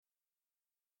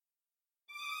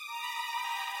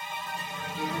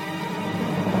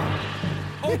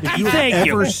If you've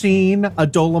ever seen a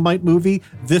Dolomite movie,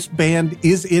 this band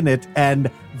is in it,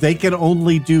 and they can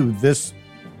only do this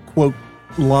quote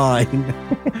line.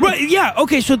 Right, yeah,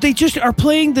 okay, so they just are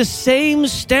playing the same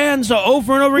stanza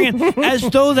over and over again as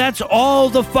though that's all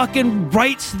the fucking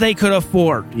rights they could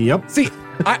afford. Yep. See,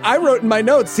 I wrote in my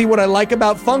notes, see, what I like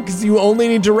about funk is you only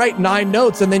need to write 9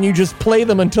 notes and then you just play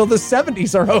them until the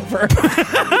 70s are over.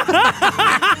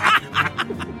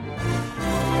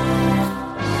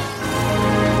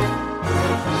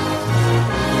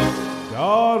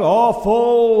 God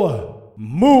awful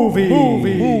movie.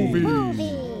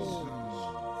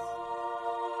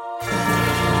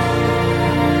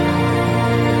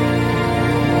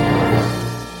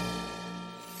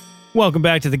 Welcome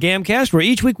back to the Gamcast, where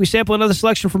each week we sample another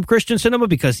selection from Christian cinema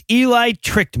because Eli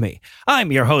tricked me.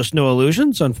 I'm your host, No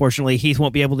Illusions. Unfortunately, Heath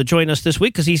won't be able to join us this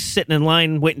week because he's sitting in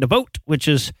line waiting to vote, which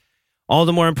is all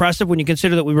the more impressive when you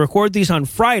consider that we record these on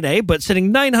Friday, but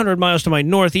sitting 900 miles to my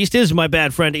northeast is my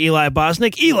bad friend Eli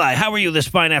Bosnick. Eli, how are you this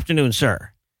fine afternoon,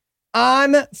 sir?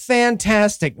 I'm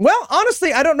fantastic. Well,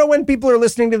 honestly, I don't know when people are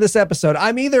listening to this episode.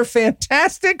 I'm either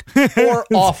fantastic or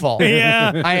awful.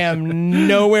 Yeah. I am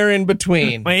nowhere in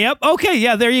between. Yep. Okay.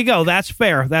 Yeah, there you go. That's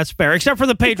fair. That's fair. Except for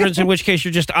the patrons, in which case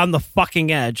you're just on the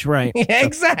fucking edge, right? Yeah,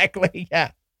 exactly.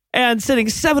 Yeah. And sitting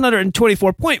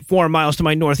 724.4 miles to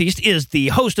my northeast is the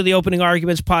host of the Opening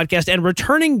Arguments podcast and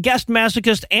returning guest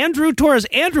masochist Andrew Torres.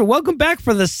 Andrew, welcome back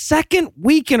for the second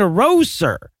week in a row,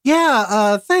 sir.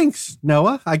 Yeah, thanks,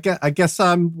 Noah. I guess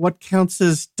I'm what counts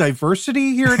as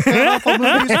diversity here at God Awful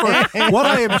Movies for what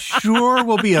I am sure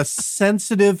will be a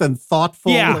sensitive and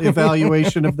thoughtful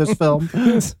evaluation of this film.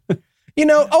 You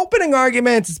know, Opening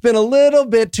Arguments, it's been a little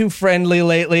bit too friendly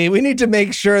lately. We need to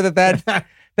make sure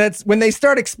that's when they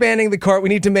start expanding the court, we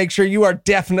need to make sure you are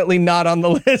definitely not on the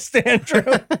list, Andrew.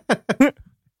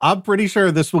 I'm pretty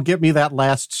sure this will get me that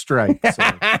last strike. So.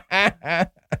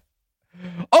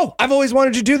 Oh, I've always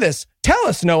wanted to do this. Tell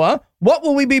us, Noah, what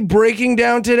will we be breaking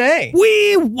down today?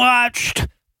 We watched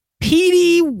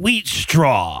Petey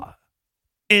Wheatstraw.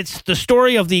 It's the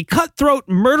story of the cutthroat,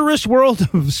 murderous world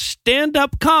of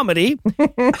stand-up comedy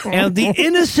and the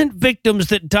innocent victims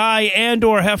that die and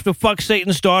or have to fuck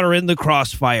Satan's daughter in the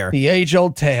crossfire. The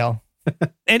age-old tale.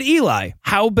 And Eli,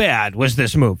 how bad was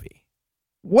this movie?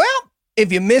 Well,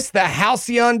 if you missed the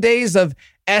halcyon days of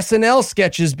SNL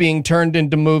sketches being turned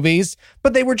into movies,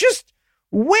 but they were just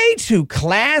way too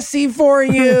classy for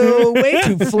you, way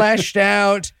too fleshed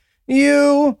out,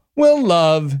 you will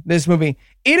love this movie.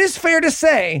 It is fair to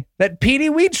say that Petey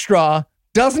Wheatstraw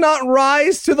does not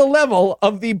rise to the level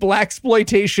of the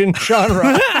blaxploitation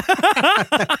genre.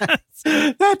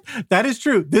 That is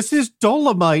true. This is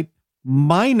Dolomite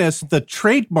minus the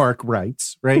trademark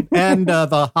rights, right? And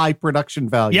the high production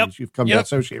values you've come to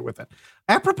associate with it.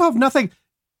 Apropos of nothing,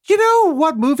 you know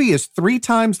what movie is 3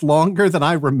 times longer than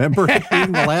I remember it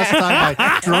being the last time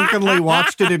I drunkenly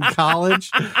watched it in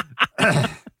college?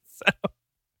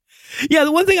 Yeah,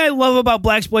 the one thing I love about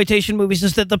blaxploitation movies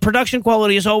is that the production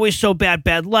quality is always so bad.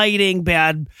 Bad lighting,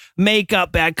 bad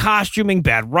makeup, bad costuming,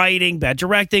 bad writing, bad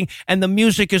directing, and the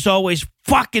music is always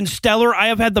fucking stellar. I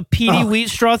have had the Petey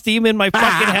Wheatstraw theme in my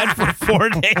fucking head for 4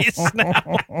 days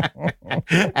now.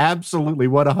 Absolutely,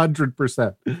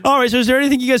 100%. All right, so is there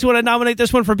anything you guys want to nominate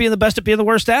this one for being the best at being the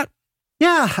worst at?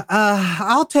 Yeah,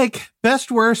 I'll take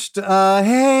best worst.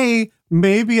 Hey,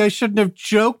 maybe I shouldn't have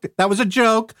joked. That was a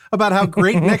joke about how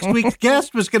great next week's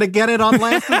guest was going to get it on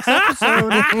last week's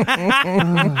episode.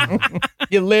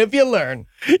 You live, you learn.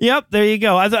 Yep, there you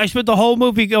go. I spent the whole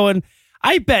movie going,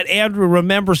 I bet Andrew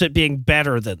remembers it being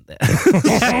better than this.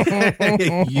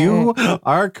 You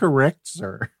are correct,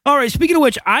 sir. All right, speaking of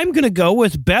which, I'm going to go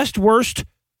with best worst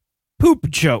poop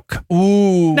joke.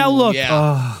 Ooh. Now look,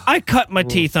 yeah. I cut my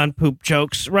teeth on poop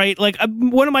jokes, right? Like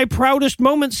one of my proudest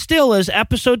moments still is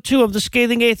episode 2 of The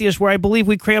Scathing Atheist, where I believe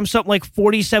we crammed something like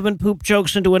 47 poop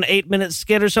jokes into an 8-minute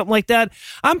skit or something like that.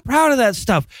 I'm proud of that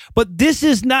stuff. But this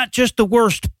is not just the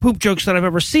worst poop jokes that I've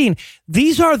ever seen.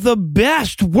 These are the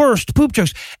best worst poop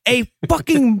jokes. A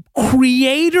fucking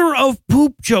creator of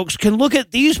poop jokes can look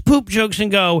at these poop jokes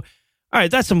and go, all right,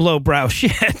 that's some lowbrow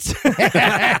shit. And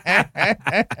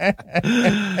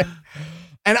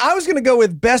I was going to go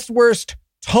with best worst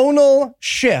tonal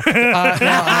shift. Now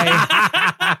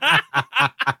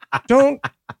I don't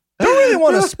really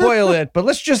want to spoil it, but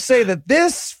let's just say that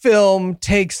this film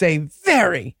takes a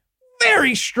very,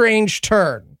 very strange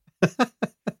turn.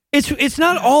 It's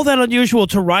not all that unusual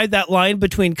to ride that line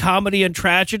between comedy and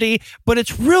tragedy, but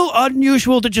it's real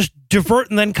unusual to just divert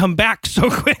and then come back so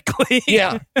quickly.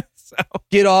 Yeah.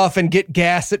 Get off and get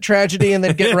gas at tragedy and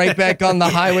then get right back on the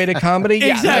highway to comedy.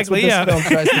 Yeah, exactly. That's what this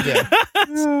film tries to do.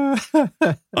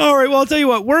 All right, well, I'll tell you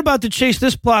what, we're about to chase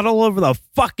this plot all over the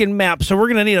fucking map, so we're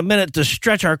going to need a minute to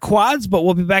stretch our quads, but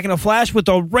we'll be back in a flash with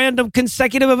the random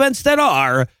consecutive events that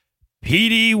are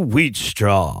Petey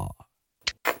Wheatstraw.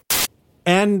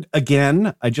 And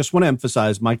again, I just want to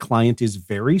emphasize my client is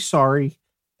very sorry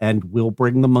and will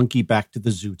bring the monkey back to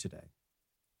the zoo today.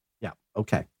 Yeah,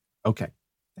 okay.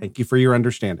 Thank you for your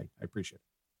understanding. I appreciate it.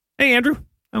 Hey, Andrew,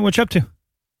 what you up to?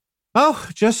 Oh,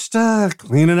 just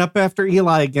cleaning up after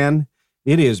Eli again.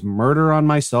 It is murder on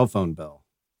my cell phone bill.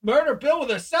 Murder Bill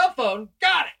with a cell phone?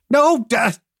 Got it. No,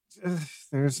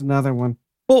 there's another one.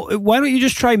 Well, why don't you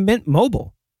just try Mint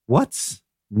Mobile? What's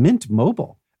Mint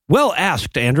Mobile? Well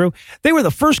asked, Andrew. They were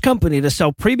the first company to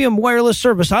sell premium wireless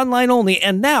service online only,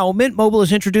 and now Mint Mobile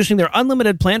is introducing their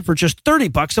unlimited plan for just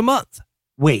 $30 a month.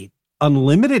 Wait,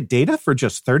 unlimited data for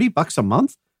just $30 a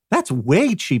month? That's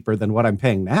way cheaper than what I'm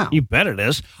paying now. You bet it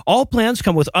is. All plans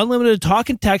come with unlimited talk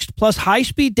and text plus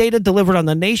high-speed data delivered on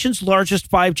the nation's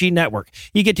largest 5G network.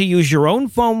 You get to use your own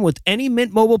phone with any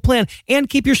Mint Mobile plan and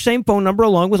keep your same phone number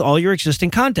along with all your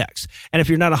existing contacts. And if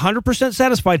you're not 100%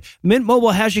 satisfied, Mint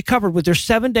Mobile has you covered with their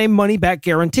 7-day money-back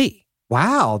guarantee.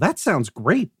 Wow, that sounds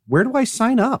great. Where do I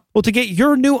sign up? Well, to get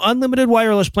your new unlimited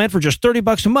wireless plan for just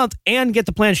 $30 a month and get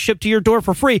the plan shipped to your door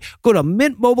for free, go to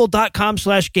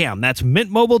mintmobile.com/gam. That's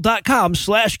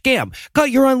mintmobile.com/gam. Cut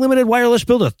your unlimited wireless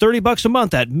bill to $30 a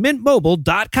month at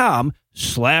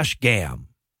mintmobile.com/gam.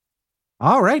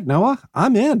 All right, Noah,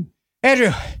 I'm in.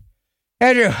 Andrew,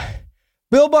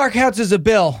 Bill Barkhouse is a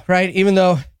Bill, right? Even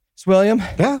though it's William?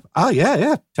 Yeah. Oh,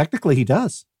 yeah. Technically, he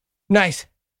does. Nice.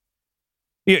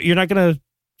 You're not going to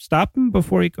stop him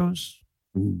before he goes?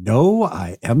 No,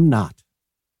 I am not.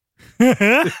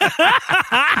 That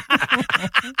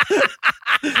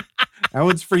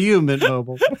one's for you, Mint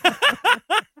Mobile.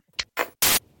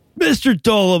 Mr.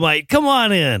 Dolomite, come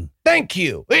on in. Thank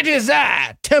you. It is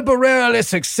I, temporarily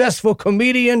successful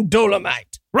comedian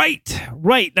Dolomite. Right.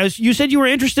 Now, you said you were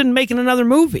interested in making another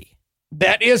movie.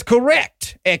 That is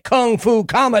correct. A kung fu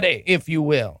comedy, if you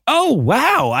will. Oh,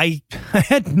 wow. I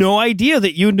had no idea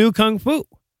that you knew kung fu.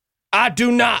 I do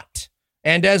not.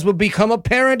 And as will become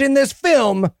apparent in this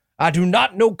film, I do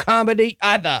not know comedy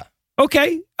either.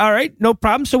 Okay. All right. No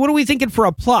problem. So what are we thinking for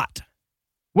a plot?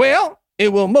 Well,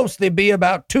 it will mostly be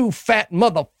about two fat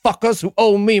motherfuckers who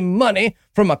owe me money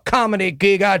from a comedy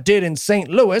gig I did in St.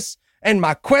 Louis and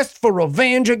my quest for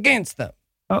revenge against them.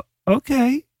 Oh,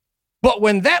 okay. But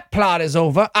when that plot is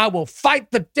over, I will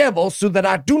fight the devil so that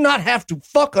I do not have to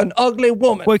fuck an ugly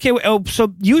woman. Okay,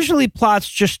 so usually plots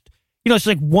just, it's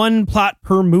like one plot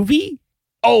per movie?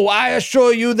 Oh, I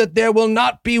assure you that there will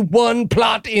not be one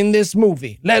plot in this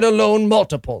movie, let alone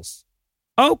multiples.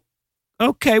 Oh,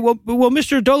 okay. Well,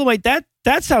 Mr. Dolomite, that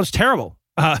sounds terrible.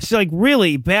 It's like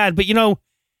really bad, but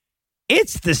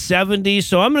it's the 70s,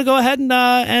 so I'm going to go ahead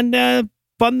and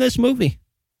fund this movie.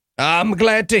 I'm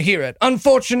glad to hear it.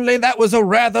 Unfortunately, that was a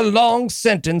rather long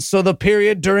sentence, so the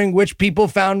period during which people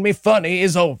found me funny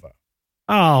is over.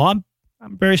 Oh, I'm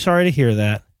very sorry to hear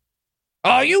that.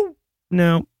 Are you?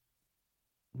 No.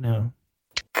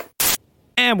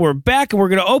 And we're back, and we're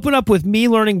going to open up with me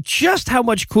learning just how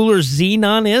much cooler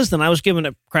Xenon is than I was giving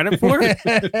it credit for.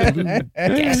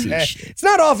 It's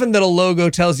not often that a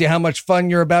logo tells you how much fun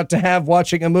you're about to have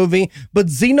watching a movie, but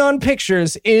Xenon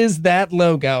Pictures is that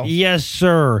logo. Yes,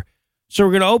 sir. So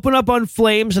we're going to open up on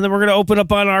flames, and then we're going to open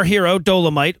up on our hero,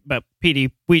 Dolomite,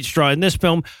 Petey Wheatstraw in this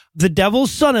film, the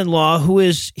devil's son-in-law, who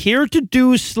is here to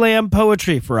do slam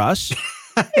poetry for us.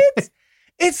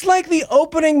 It's like the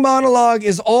opening monologue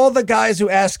is all the guys who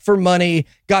ask for money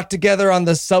got together on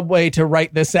the subway to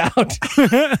write this out.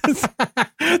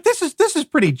 This is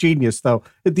pretty genius, though.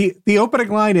 The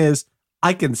opening line is,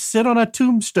 "I can sit on a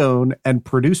tombstone and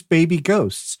produce baby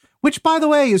ghosts," which, by the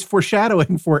way, is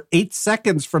foreshadowing for 8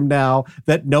 seconds from now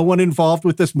that no one involved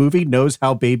with this movie knows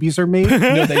how babies are made.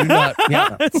 No, they do not.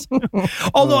 Yeah.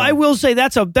 Although I will say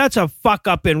that's a fuck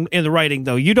up in the writing,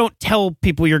 though. You don't tell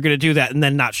people you're going to do that and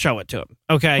then not show it to them.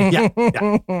 Okay. Yeah,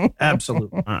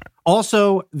 absolutely. All right.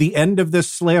 Also, the end of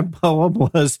this slam poem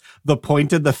was the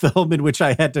point in the film in which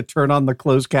I had to turn on the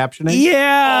closed captioning.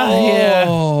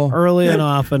 Yeah. Early and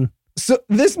often. So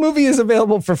this movie is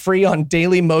available for free on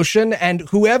Dailymotion, and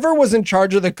whoever was in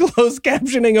charge of the closed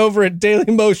captioning over at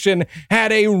Dailymotion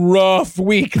had a rough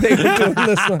week. They were doing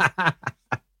this one.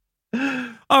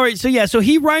 All right, so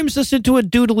he rhymes us into a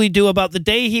doodly-doo about the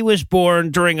day he was born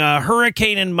during a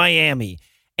hurricane in Miami.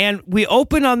 And we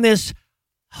open on this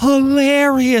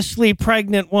hilariously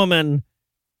pregnant woman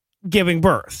giving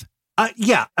birth.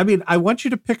 Yeah, I mean, I want you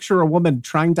to picture a woman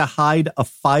trying to hide a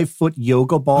 5-foot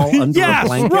yoga ball under Yes, a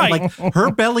blanket. right. Like,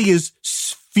 her belly is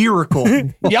spherical.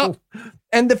 Yep.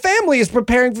 And the family is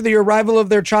preparing for the arrival of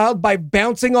their child by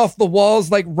bouncing off the walls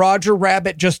like Roger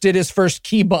Rabbit just did his first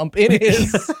key bump. It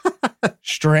is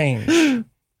strange.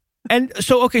 And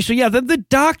so, then the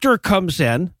doctor comes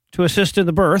in to assist in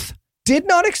the birth. Did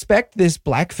not expect this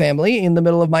black family in the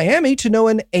middle of Miami to know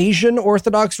an Asian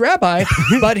Orthodox rabbi,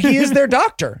 but he is their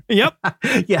doctor. Yep.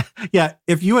 Yeah.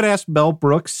 If you had asked Mel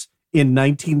Brooks in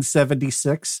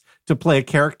 1976 to play a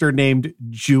character named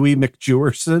Jewy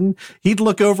McJewerson, he'd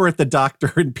look over at the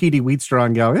doctor and Petey Wheatstraw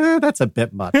and go, that's a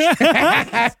bit much.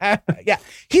 Yeah.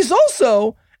 He's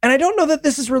also, and I don't know that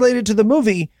this is related to the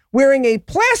movie, wearing a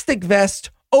plastic vest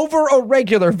over a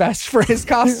regular vest for his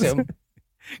costume.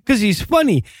 Because he's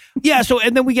funny. Yeah,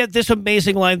 and then we get this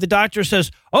amazing line. The doctor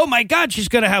says, oh my God, she's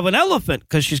going to have an elephant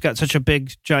because she's got such a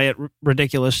big, giant,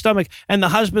 ridiculous stomach. And the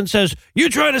husband says, you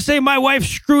trying to say my wife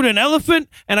screwed an elephant?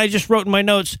 And I just wrote in my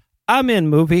notes, I'm in,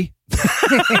 movie.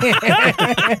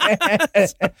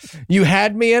 You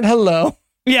had me at hello.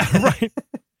 Yeah, right.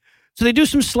 So they do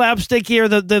some slapstick here.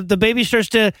 The baby starts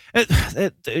to,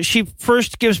 she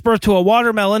first gives birth to a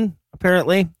watermelon,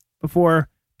 apparently, before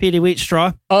Petey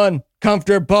Wheatstraw.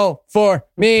 Uncomfortable for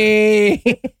me.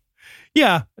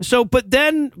 Yeah. So, but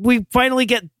then we finally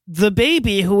get the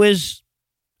baby who is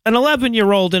an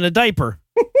 11-year-old in a diaper.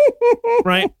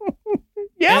 Right?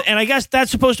 Yeah. And I guess that's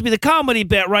supposed to be the comedy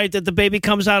bit, right? That the baby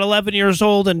comes out 11 years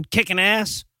old and kicking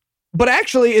ass. But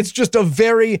actually, it's just a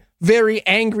very, very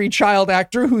angry child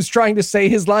actor who's trying to say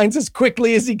his lines as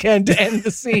quickly as he can to end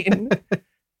the scene.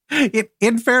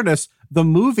 In fairness, the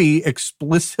movie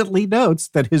explicitly notes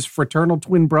that his fraternal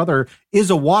twin brother is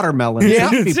a watermelon. Yeah.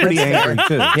 So he'd be pretty angry,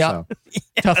 too. Yeah. So.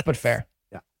 Tough but fair.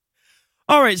 Yeah.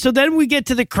 All right. So then we get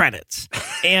to the credits.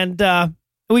 And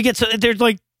there's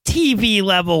like TV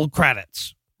level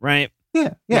credits, right?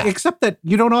 Yeah. Except that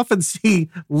you don't often see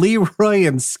Leroy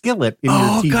and Skillet in your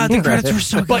TV God, the credits were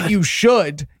so good. But you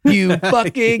should. You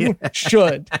fucking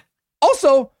should.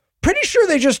 Also, pretty sure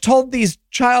they just told these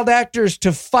child actors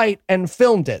to fight and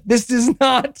filmed it. This does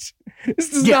not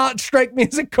strike me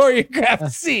as a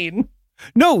choreographed scene.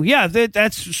 No, yeah,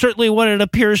 that's certainly what it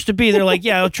appears to be. They're like,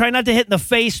 yeah, try not to hit in the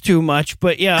face too much.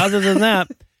 But yeah, other than that.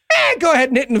 Go ahead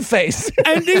and hit in the face.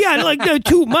 And yeah, like no,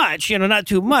 too much, not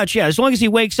too much. Yeah, as long as he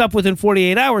wakes up within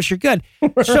 48 hours, you're good.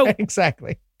 So right,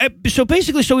 exactly. So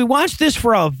basically, we watched this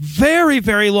for a very,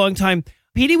 very long time.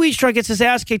 Petey Wheatstraw gets his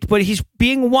ass kicked, but he's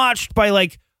being watched by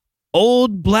like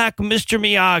old black Mr.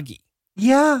 Miyagi.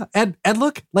 Yeah. And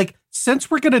look, like,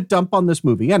 since we're going to dump on this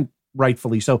movie, and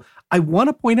rightfully so, I want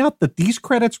to point out that these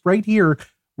credits right here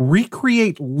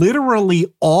recreate literally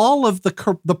all of the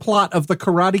plot of the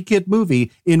Karate Kid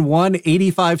movie in one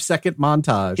 85-second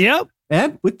montage. Yep.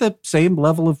 And with the same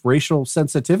level of racial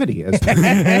sensitivity as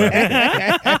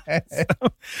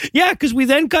yeah, because we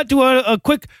then cut to a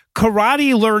quick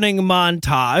karate learning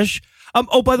montage.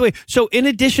 By the way, so in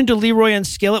addition to Leroy and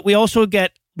Skillet, we also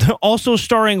get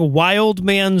starring Wild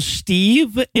Man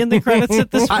Steve in the credits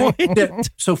at this point.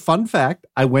 So fun fact,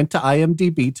 I went to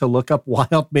IMDb to look up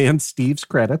Wild Man Steve's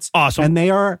credits. Awesome. And they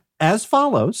are as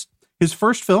follows. His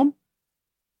first film,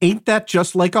 Ain't That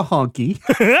Just Like a Honky?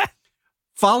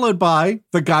 Followed by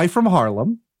The Guy from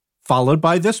Harlem, followed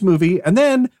by this movie, and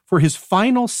then for his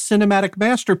final cinematic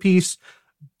masterpiece,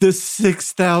 The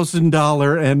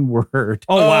 $6,000 N-word.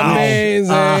 Oh, wow.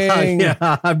 Amazing.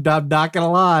 Yeah, I'm not going to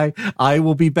lie. I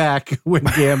will be back when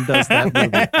Gam does that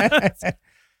movie.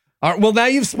 All right, well, now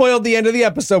you've spoiled the end of the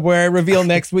episode where I reveal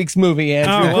next week's movie,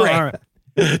 Andrew. Oh, well, all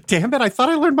right. Damn it, I thought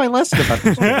I learned my lesson about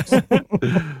this.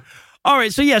 All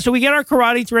right, so we get our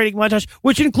karate training montage,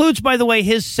 which includes, by the way,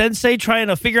 his sensei trying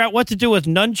to figure out what to do with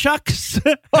nunchucks.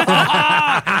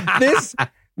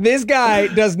 This guy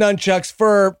does nunchucks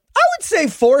for, I would say,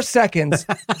 4 seconds,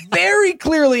 very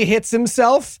clearly hits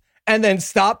himself, and then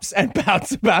stops and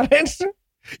pouts about it.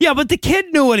 Yeah, but the kid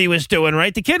knew what he was doing,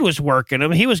 right? The kid was working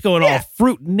him. He was going all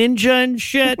fruit ninja and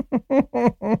shit.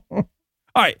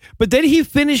 All right, but then he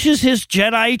finishes his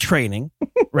Jedi training,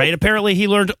 right? Apparently he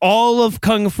learned all of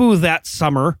Kung Fu that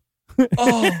summer.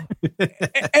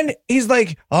 And he's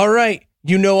like, all right,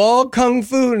 you know all Kung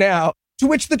Fu now. To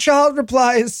which the child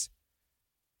replies,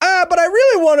 but I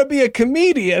really want to be a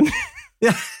comedian.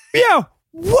 Yeah,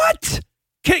 what?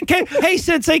 Hey,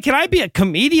 Sensei, can I be a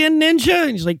comedian ninja?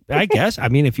 And he's like, I guess. I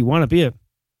mean, if you want to be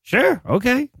sure,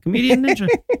 okay, comedian ninja.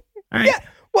 All right. Yeah,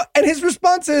 well, and his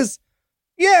response is,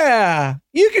 yeah,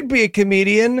 you could be a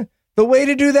comedian, The way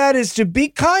to do that is to be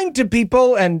kind to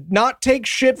people and not take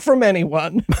shit from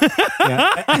anyone.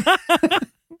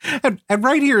 And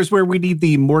right here is where we need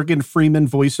the Morgan Freeman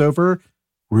voiceover.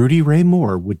 Rudy Ray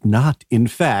Moore would not, in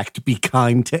fact, be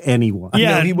kind to anyone.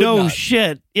 Yeah, he would no not.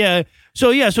 shit. Yeah.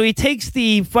 So he takes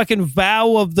the fucking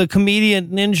vow of the comedian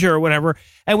ninja or whatever,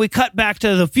 and we cut back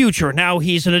to the future. Now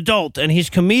he's an adult and he's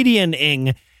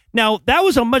comedian-ing. Now, that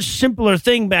was a much simpler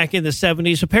thing back in the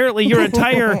 70s. Apparently, your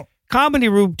entire comedy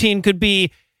routine could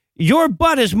be, your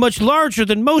butt is much larger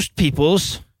than most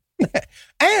people's.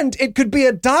 And it could be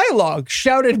a dialogue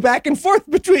shouted back and forth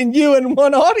between you and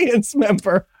one audience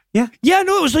member. Yeah,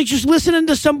 no, it was like just listening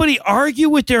to somebody argue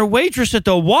with their waitress at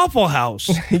the Waffle House.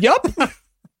 Yup.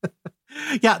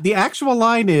 Yeah, the actual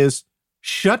line is,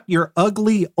 shut your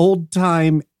ugly,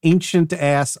 old-time, ancient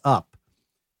ass up.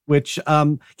 Which,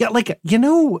 when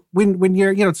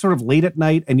you're, it's sort of late at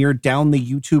night and you're down the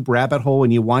YouTube rabbit hole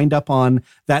and you wind up on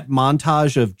that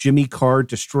montage of Jimmy Carr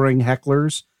destroying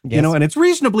hecklers, and it's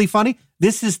reasonably funny.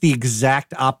 This is the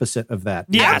exact opposite of that.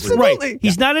 Yeah, absolutely. Right.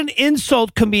 He's not an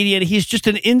insult comedian. He's just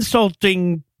an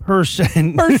insulting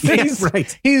person.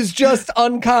 He's just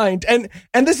unkind. And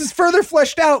this is further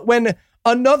fleshed out when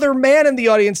another man in the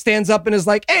audience stands up and is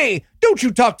like, hey, don't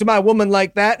you talk to my woman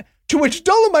like that. To which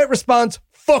Dolomite responds,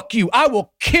 fuck you, I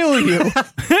will kill you.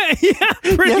 Yeah,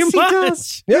 pretty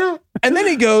much. Yeah. And then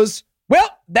he goes, well,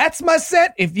 that's my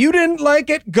set. If you didn't like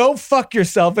it, go fuck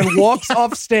yourself, and walks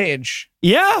off stage.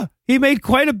 Yeah, he made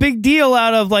quite a big deal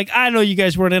out of like, I know you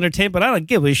guys weren't entertained, but I don't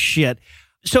give a shit.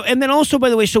 So, and then also, by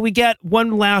the way, so we get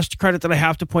one last credit that I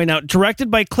have to point out. Directed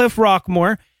by Cliff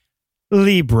Rockmore,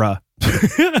 Libra.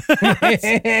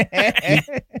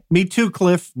 Me too,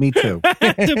 Cliff. Me too. I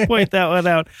had to point that one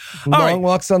out. Long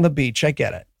walks on the beach. I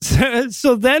get it.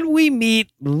 So then we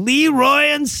meet Leroy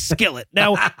and Skillet.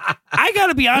 Now, I got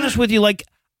to be honest with you. Like,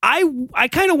 I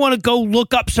kind of want to go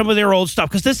look up some of their old stuff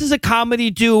because this is a comedy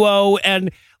duo.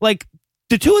 And like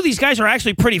the two of these guys are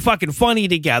actually pretty fucking funny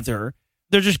together.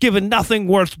 They're just given nothing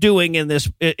worth doing in this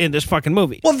fucking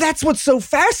movie. Well, that's what's so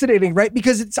fascinating, right?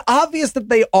 Because it's obvious that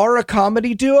they are a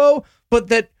comedy duo, but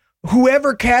that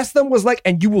whoever cast them was like,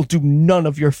 and you will do none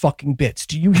of your fucking bits.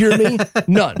 Do you hear me?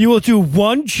 None. You will do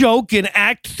one joke in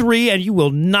Act 3 and you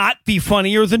will not be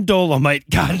funnier than Dolomite.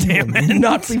 God damn it.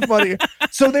 Not be funnier.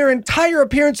 So their entire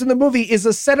appearance in the movie is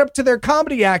a setup to their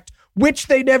comedy act, which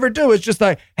they never do. It's just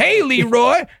like, hey,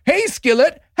 Leroy. Hey,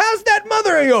 Skillet. How's that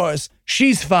mother of yours?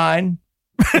 She's fine.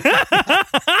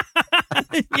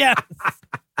 Yeah.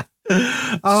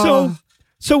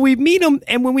 So we meet them,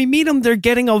 and when we meet them, they're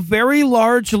getting a very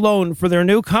large loan for their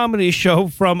new comedy show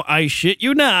from, I shit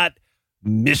you not,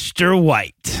 Mr.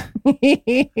 White.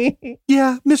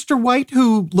 Yeah, Mr. White,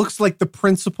 who looks like the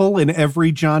principal in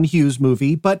every John Hughes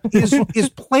movie, but is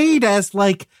played as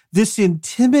like this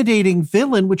intimidating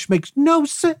villain, which makes no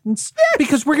sense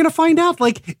because we're going to find out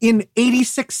like in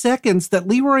 86 seconds that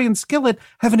Leroy and Skillet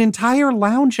have an entire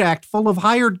lounge act full of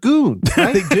hired goons.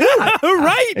 Right? They do.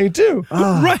 Right. They do.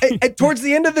 Right. And towards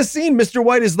the end of the scene, Mr.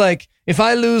 White is like, if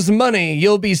I lose money,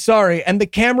 you'll be sorry. And the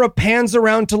camera pans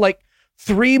around to like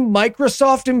 3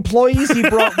 Microsoft employees he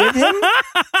brought with him.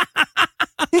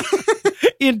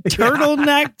 In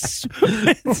turtlenecks.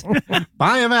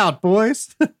 Buy him out,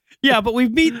 boys. Yeah, but we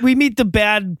meet the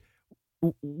bad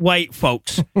white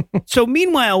folks. So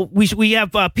meanwhile, we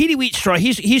have Petey Wheatstraw.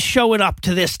 He's showing up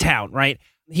to this town, right?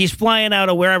 He's flying out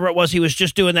of wherever it was. He was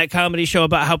just doing that comedy show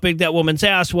about how big that woman's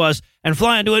ass was and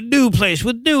flying to a new place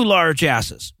with new large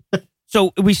asses.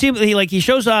 So we see he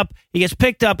shows up, he gets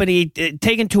picked up, and he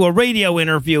taken to a radio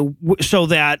interview so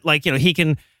that he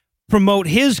can promote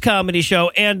his comedy show,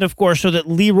 and of course so that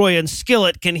Leroy and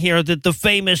Skillet can hear that the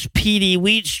famous Petey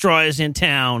Wheatstraw is in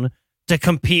town to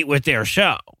compete with their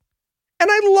show. And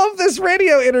I love this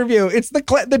radio interview. It's the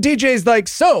DJ's like,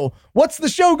 so what's the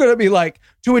show going to be like?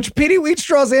 To which Petey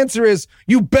Wheatstraw's answer is,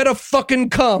 you better fucking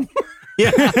come.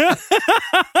 Yeah.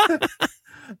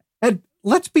 And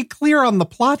let's be clear on the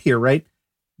plot here, right?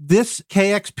 This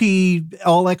KXP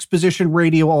all exposition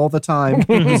radio all the time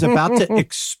is about to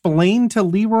explain to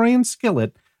Leroy and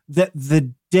Skillet that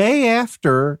the day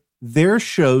after their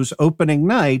show's opening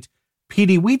night,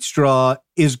 Petey Wheatstraw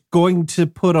is going to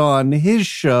put on his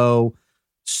show.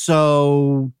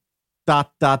 So ...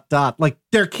 Like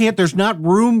there's not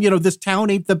room, this town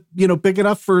ain't big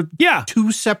enough for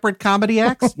 2 separate comedy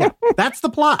acts. Yeah, that's the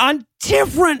plot. On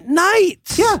different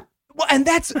nights. Yeah. Well, and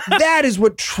that is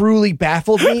what truly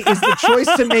baffled me, is the choice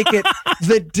to make it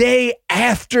the day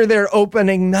after their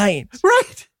opening night.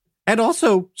 Right. And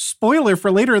also, spoiler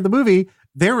for later in the movie,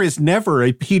 there is never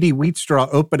a Petey Wheatstraw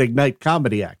opening night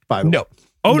comedy act, by the way.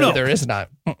 Oh, no. There is not.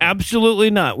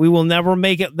 Absolutely not. We will never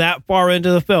make it that far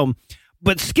into the film.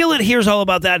 But Skillet hears all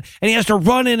about that, and he has to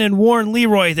run in and warn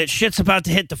Leroy that shit's about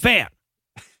to hit the fan.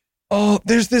 Oh,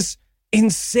 there's this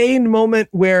insane moment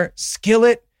where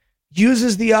Skillet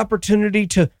uses the opportunity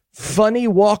to funny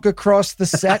walk across the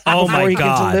set before he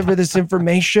can deliver this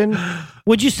information.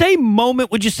 Would you say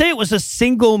moment? Would you say it was a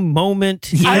single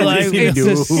moment? Eli? It's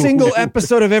a single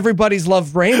episode of Everybody's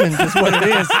Love Raymond is what it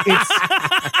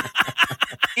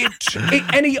is.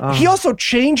 And he also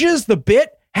changes the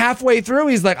bit halfway through.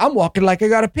 He's like, I'm walking like I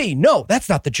gotta pee. No, that's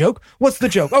not the joke. What's the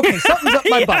joke? Okay, something's up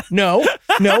my butt. No,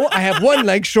 I have one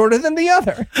leg shorter than the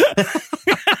other.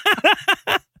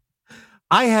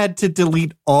 I had to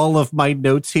delete all of my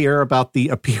notes here about the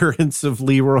appearance of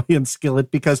Leroy and Skillet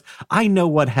because I know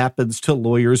what happens to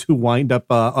lawyers who wind up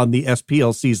on the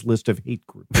SPLC's list of hate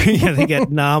groups. Yeah, they get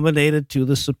nominated to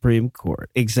the Supreme Court.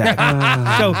 Exactly.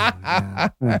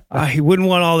 He wouldn't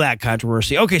want all that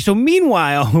controversy. Okay, so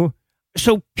meanwhile,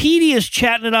 Petey is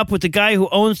chatting it up with the guy who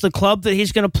owns the club that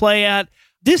he's going to play at.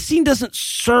 This scene doesn't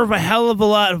serve a hell of a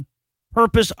lot of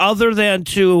purpose other than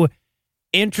to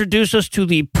introduce us to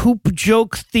the poop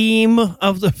joke theme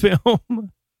of the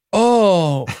film.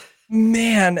 Oh,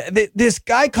 man. This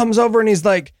guy comes over and he's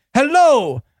like,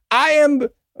 hello, I am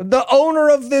the owner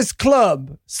of this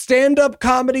club. Stand-up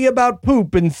comedy about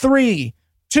poop in 3,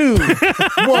 2,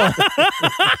 1.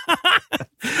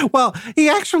 Well, he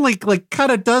actually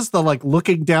kind of does the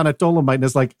looking down at Dolomite and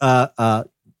is like, can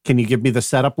you give me the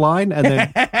setup line? And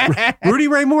then Rudy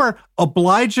Ray Moore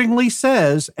obligingly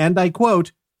says, and I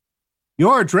quote,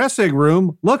 your dressing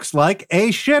room looks like a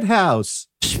shithouse.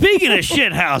 Speaking of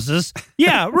shit houses,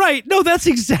 yeah, right. No, that's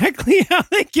exactly how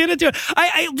they get into it.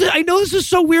 I know this is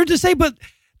so weird to say, but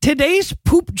today's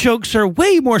poop jokes are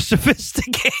way more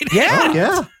sophisticated.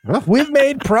 Yeah. We've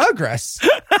made progress.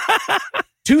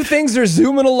 2 things are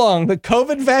zooming along: the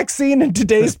COVID vaccine and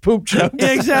today's poop jokes.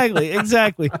 Yeah, exactly. I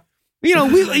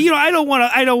don't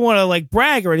want to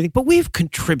brag or anything, but we've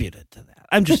contributed to that.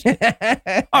 I'm just all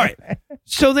right.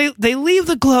 So they leave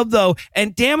the club though,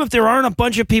 and damn if there aren't a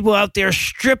bunch of people out there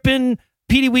stripping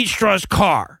Petey Wheatstraw's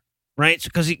car, right?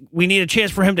 Because we need a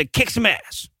chance for him to kick some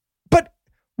ass. But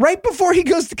right before he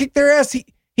goes to kick their ass, he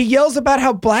yells about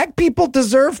how black people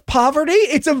deserve poverty.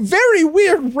 It's a very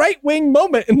weird right-wing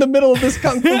moment in the middle of this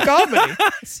kung fu comedy.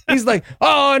 He's like,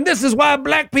 oh, and this is why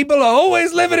black people are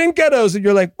always living in ghettos. And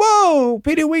you're like, whoa,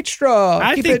 Petey Wheatstraw.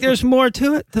 I think there's more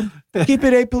to it. Keep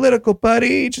it apolitical,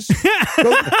 buddy. Just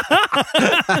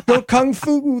go kung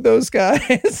fu those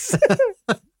guys.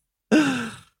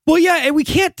 Well, yeah, and we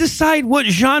can't decide what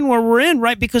genre we're in,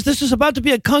 right? Because this is about to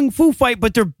be a kung fu fight,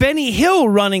 but they're Benny Hill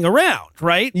running around,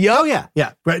 right? Yep. Oh,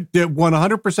 yeah. But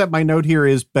 100% my note here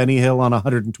is Benny Hill on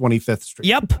 125th Street.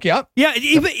 Yep. Yeah,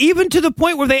 even to the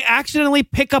point where they accidentally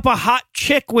pick up a hot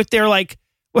chick with their,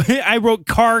 I wrote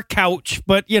car couch,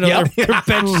 but, their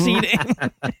bench seating.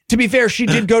 To be fair, she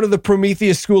did go to the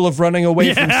Prometheus School of running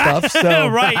away from stuff. So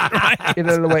right. Get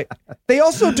out of the way. They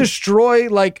also destroy,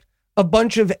 a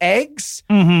bunch of eggs,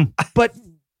 but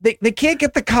they can't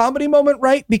get the comedy moment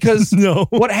right because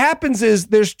what happens is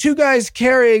there's 2 guys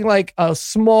carrying a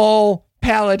small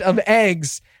pallet of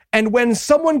eggs, and when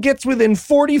someone gets within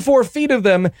 44 feet of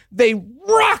them, they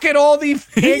rocket all the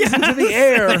eggs into the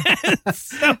air.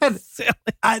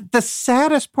 The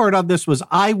saddest part on this was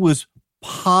I was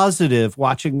positive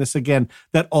watching this again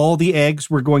that all the eggs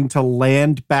were going to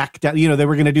land back down. They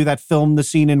were going to do that film the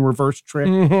scene in reverse trick,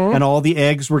 and all the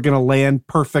eggs were going to land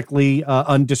perfectly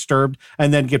undisturbed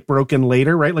and then get broken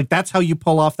later, right? That's how you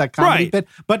pull off that comedy bit.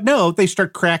 But no, they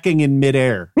start cracking in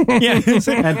midair. Yeah.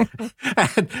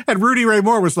 and Rudy Ray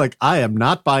Moore was like, I am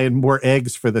not buying more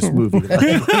eggs for this movie.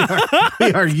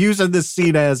 We are using this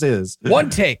scene as is.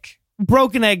 One take.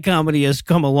 Broken egg comedy has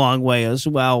come a long way as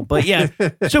well. But yeah.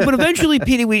 But eventually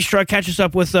Petey Wheatstraw catches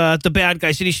up with the bad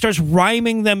guys and he starts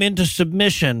rhyming them into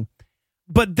submission.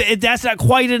 But that's not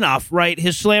quite enough, right?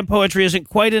 His slam poetry isn't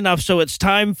quite enough. So it's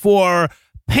time for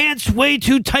pants way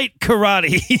too tight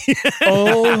karate.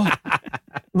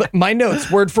 My notes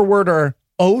word for word are,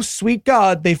 oh, sweet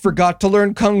God, they forgot to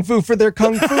learn kung fu for their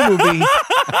kung fu movie.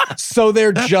 So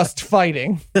they're just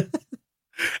fighting.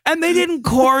 And they didn't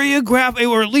choreograph it,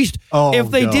 or at least if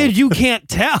they did, you can't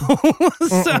tell.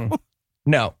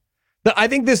 No. I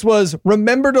think this was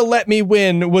Remember to Let Me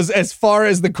Win was as far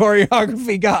as the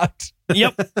choreography got.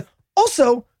 Yep.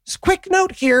 Also, quick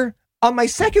note here. On my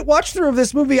second watch through of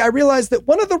this movie, I realized that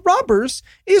one of the robbers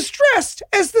is dressed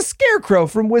as the Scarecrow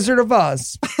from Wizard of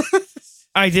Oz.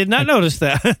 I did not notice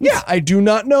that. Yeah, I do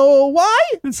not know why.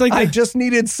 It's like I just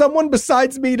needed someone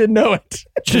besides me to know it.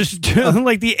 just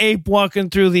like the ape walking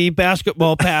through the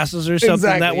basketball passes or something.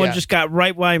 Exactly, that one yeah. just got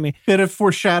right by me. Bit of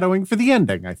foreshadowing for the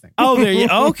ending, I think. Oh, there you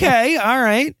okay. All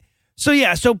right. So,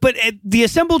 yeah. But the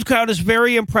assembled crowd is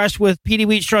very impressed with Petey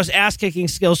Wheatstraw's ass-kicking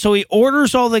skills. So he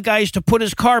orders all the guys to put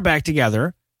his car back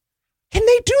together. Can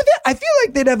they do that? I feel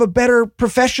like they'd have a better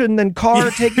profession than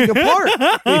car taking apart.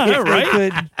 If they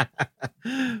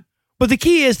could. But the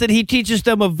key is that he teaches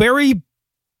them a very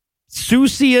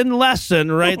Seussian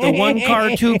lesson, right? The 1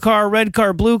 car, 2 car, red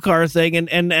car, blue car thing.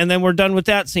 And then we're done with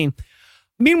that scene.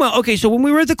 Meanwhile, okay, so when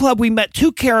we were at the club, we met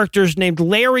 2 characters named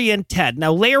Larry and Ted.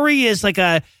 Now, Larry is like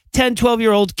a 10,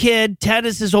 12-year-old kid. Ted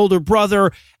is his older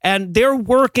brother. And they're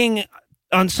working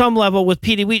on some level with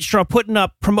Petey Wheatstraw, putting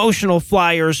up promotional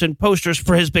flyers and posters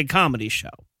for his big comedy show,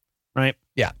 right?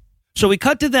 Yeah. So we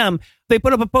cut to them. They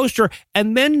put up a poster,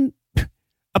 and then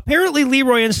apparently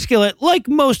Leroy and Skillet, like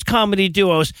most comedy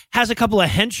duos, has a couple of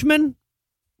henchmen,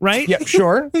 right? Yep,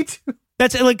 sure.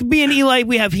 That's like me and Eli,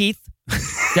 we have Heath.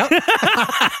 Yep.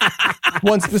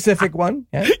 One specific one.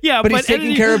 Yeah. Yeah, But he's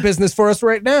taking care of business for us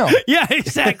right now. Yeah,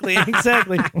 exactly.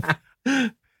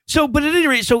 So, but at any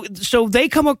rate, so they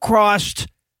come across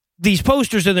these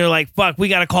posters and they're like, fuck, we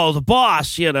got to call the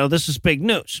boss. You know, this is big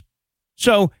news.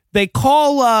 So they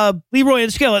call Leroy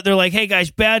and Skillet. They're like, hey, guys,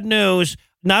 bad news.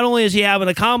 Not only is he having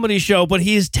a comedy show, but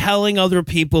he's telling other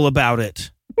people about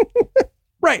it.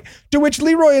 Right. To which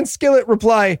Leroy and Skillet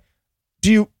reply,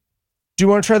 do you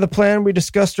want to try the plan we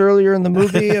discussed earlier in the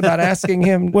movie about asking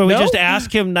him? Where we No? just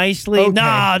ask him nicely?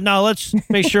 Okay. No, let's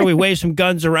make sure we wave some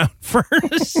guns around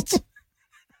first.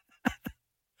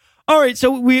 All right,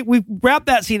 so we wrap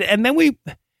that scene, and then we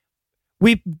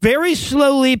very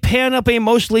slowly pan up a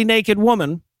mostly naked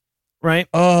woman, right?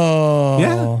 Oh.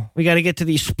 Yeah. We got to get to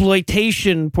the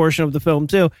exploitation portion of the film,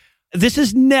 too. This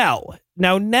is Nell.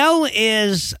 Now, Nell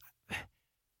is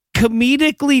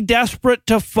comedically desperate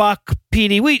to fuck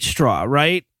Petey Wheatstraw,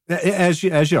 right? As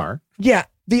you are. Yeah.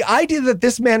 The idea that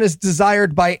this man is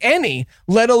desired by any,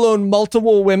 let alone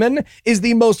multiple women, is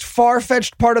the most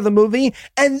far-fetched part of the movie,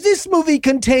 and this movie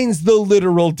contains the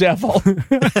literal devil.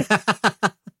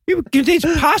 It contains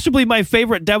possibly my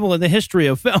favorite devil in the history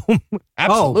of film.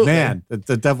 Absolutely. Oh, man.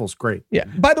 The devil's great. Yeah.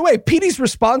 By the way, Petey's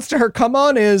response to her come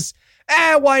on is,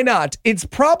 why not? It's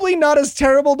probably not as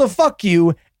terrible to fuck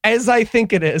you as I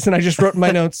think it is. And I just wrote in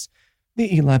my notes,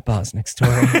 the Eli Bosnick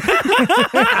story.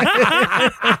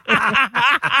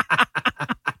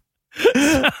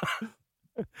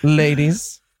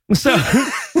 Ladies. So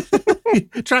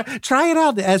Try it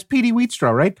out as Petey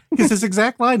Wheatstraw, right? Because his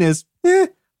exact line is,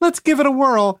 let's give it a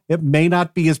whirl. It may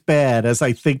not be as bad as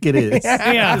I think it is.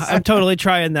 yeah, I'm totally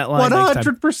trying that line.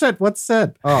 100% what's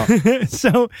said. Oh.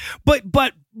 So,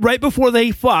 but right before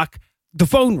they fuck, the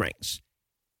phone rings.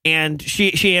 And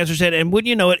she answers it, and wouldn't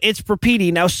you know it, it's for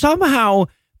Petey. Now, somehow,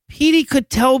 Petey could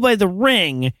tell by the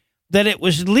ring that it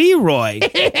was Leroy.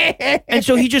 And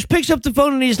so he just picks up the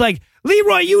phone and he's like,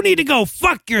 Leroy, you need to go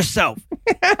fuck yourself.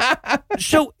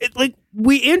 So,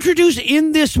 we introduce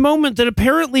in this moment that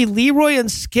apparently Leroy and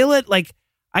Skillet,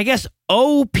 I guess,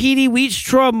 owe Petey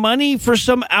Wheatstraw money for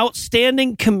some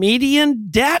outstanding comedian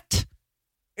debt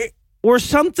or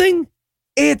something.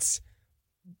 It's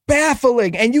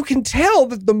baffling, and you can tell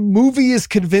that the movie is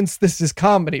convinced this is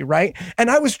comedy, right? And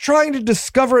I was trying to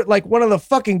discover it like one of the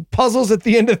fucking puzzles at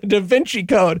the end of the Da Vinci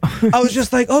Code. I was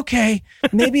just like, okay,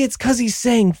 maybe it's because he's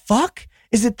saying fuck?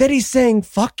 Is it that he's saying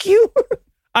fuck you?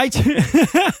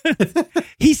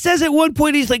 He says at one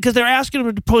point, he's like, because they're asking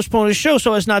him to postpone his show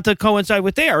so as not to coincide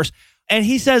with theirs. And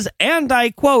he says, and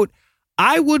I quote,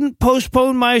 I wouldn't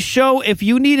postpone my show if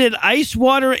you needed ice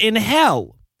water in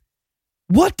hell.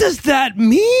 What does that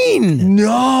mean?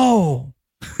 No.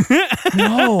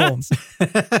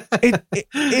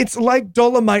 It's like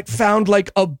Dolomite found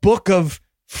like a book of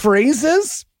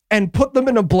phrases and put them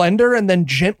in a blender and then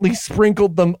gently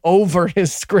sprinkled them over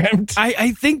his script.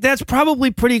 I think that's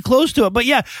probably pretty close to it. But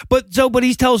yeah, but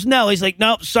he tells Nell, he's like,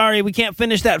 nope, sorry, we can't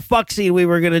finish that fuck scene we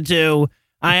were going to do.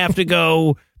 I have to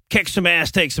go kick some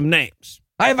ass, take some names.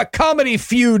 I have a comedy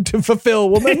feud to fulfill,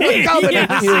 woman. A comedy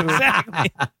feud.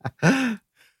 Exactly.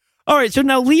 All right, so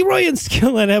now Leroy and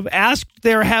Skillet have asked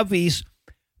their heavies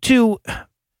to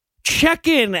check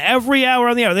in every hour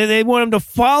on the hour. They want them to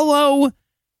follow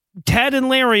Ted and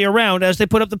Larry around as they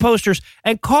put up the posters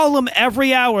and call them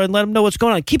every hour and let them know what's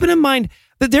going on. Keeping in mind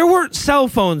that there weren't cell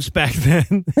phones back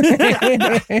then. They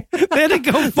had to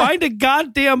go find a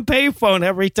goddamn payphone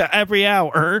every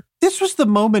hour. This was the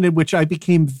moment in which I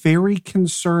became very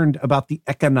concerned about the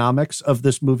economics of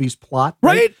this movie's plot.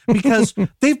 Right? Because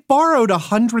they've borrowed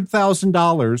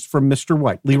 $100,000 from Mr.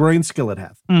 White, Leroy and Skillet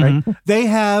have. Right? They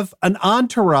have an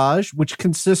entourage, which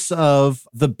consists of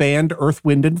the band Earth,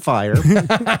 Wind, and Fire.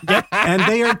 And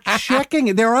they are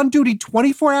they're on duty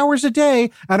 24 hours a day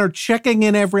and are checking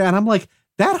in and I'm like,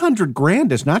 that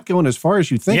 $100,000 is not going as far as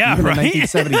you think, even in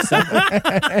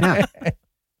 1977.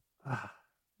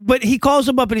 But he calls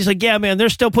him up and he's like, yeah, man, they're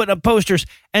still putting up posters.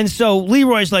 And so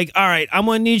Leroy's like, all right, I'm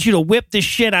going to need you to whip the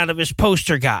shit out of his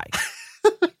poster guy.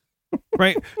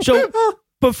 Right? So,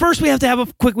 but first we have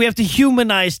to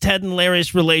humanize Ted and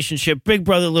Larry's relationship, big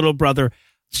brother, little brother.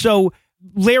 So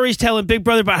Larry's telling Big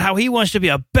Brother about how he wants to be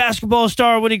a basketball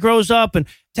star when he grows up. And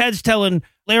Ted's telling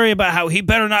Larry about how he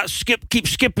better not keep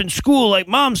skipping school like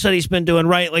Mom said he's been doing,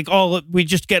 right? Like we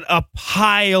just get a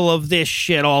pile of this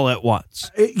shit all at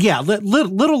once.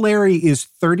 Little Larry is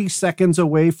 30 seconds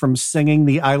away from singing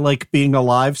the I Like Being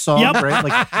Alive song, right?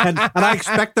 Like, and I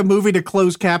expect the movie to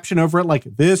close caption over it like,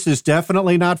 this is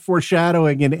definitely not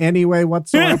foreshadowing in any way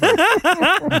whatsoever.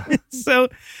 So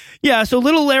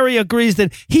little Larry agrees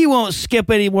that he won't skip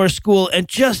any more school, and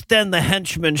just then the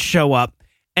henchmen show up.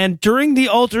 And during the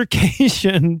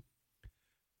altercation,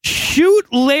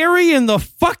 shoot Larry in the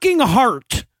fucking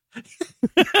heart.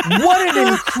 What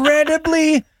an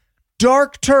incredibly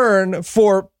dark turn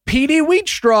for Petey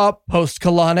Wheatstraw,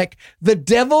 post-colonic, the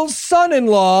devil's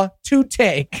son-in-law, to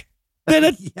take. That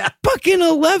a fucking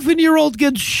 11-year-old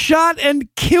gets shot and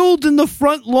killed in the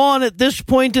front lawn at this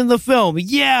point in the film.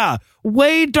 Yeah,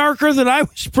 way darker than I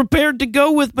was prepared to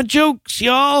go with my jokes,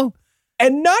 y'all.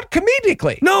 And not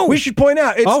comedically. No. We should point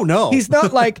out. No. He's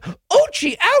not like,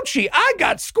 ouchie, ouchie, I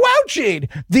got squouchied.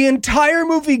 The entire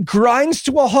movie grinds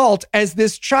to a halt as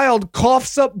this child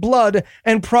coughs up blood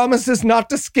and promises not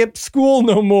to skip school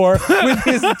no more with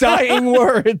his dying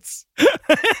words.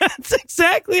 That's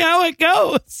exactly how it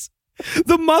goes.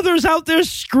 The mother's out there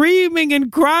screaming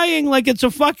and crying like it's a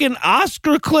fucking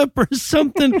Oscar clip or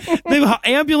something. The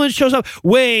ambulance shows up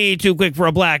way too quick for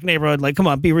a black neighborhood. Like, come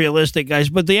on, be realistic, guys.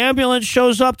 But the ambulance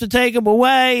shows up to take him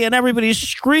away, and everybody's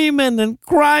screaming and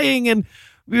crying and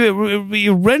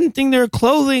renting their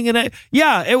clothing. And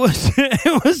it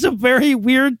was a very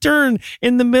weird turn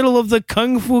in the middle of the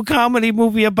kung fu comedy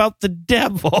movie about the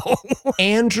devil.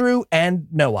 Andrew and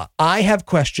Noah, I have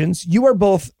questions. You are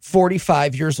both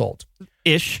 45 years old.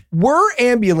 Ish. Were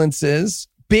ambulances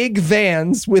big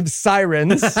vans with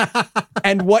sirens?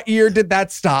 And what year did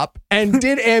that stop? And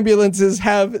did ambulances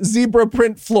have zebra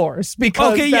print floors?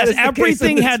 Because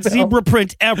everything had zebra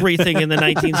print everything in the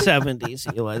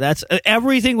 1970s, Eli. That's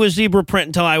everything was zebra print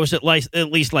until I was at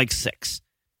least like 6.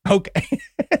 Okay.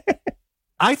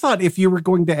 I thought if you were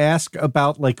going to ask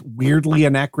about like weirdly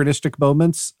anachronistic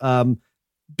moments,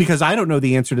 because I don't know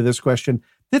the answer to this question,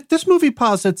 that this movie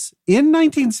posits in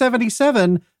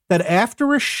 1977 that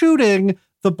after a shooting,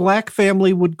 the black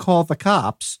family would call the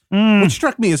cops, which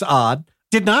struck me as odd.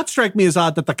 Did not strike me as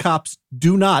odd that the cops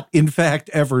do not, in fact,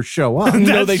 ever show up.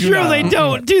 No, they do not. They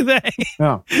don't, do they?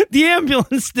 No. The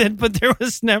ambulance did, but there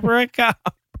was never a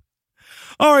cop.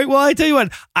 All right, well, I tell you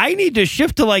what, I need to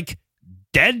shift to like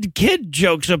dead kid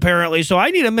jokes, apparently, so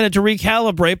I need a minute to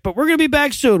recalibrate, but we're going to be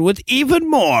back soon with even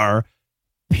more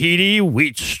Petey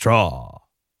Wheatstraw.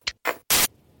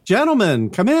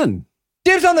 Gentlemen, come in.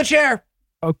 Dibs on the chair.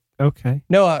 Oh, okay.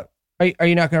 Noah, are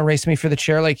you not going to race me for the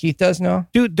chair like Heath does, Noah?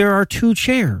 Dude, there are 2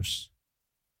 chairs.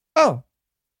 Oh,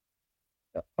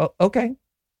 okay.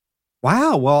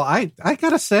 Wow, well, I got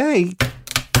to say,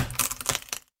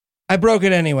 I broke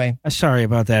it anyway. Sorry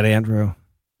about that, Andrew.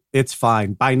 it's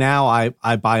fine. By now,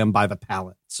 I buy them by the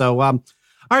pallet. So, all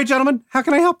right, gentlemen, how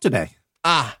can I help today?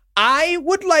 I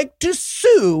would like to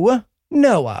sue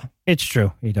Noah. It's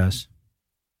true. He does.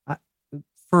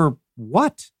 For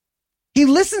what? He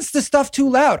listens to stuff too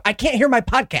loud. I can't hear my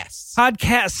podcasts.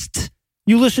 Podcast.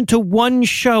 You listen to one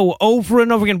show over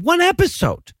and over again. One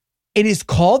episode. It is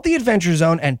called The Adventure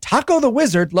Zone, and Taco the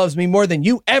Wizard loves me more than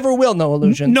you ever will, No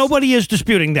Illusions. Nobody is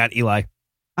disputing that, Eli.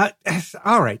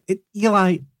 All right.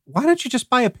 Eli, why don't you just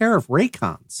buy a pair of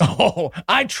Raycons? Oh,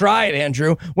 I tried,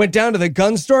 Andrew. Went down to the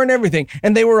gun store and everything,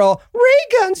 and they were all,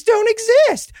 Ray guns don't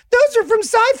exist. Those are from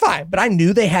sci-fi. But I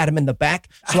knew they had them in the back,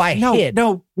 so I hid.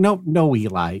 No,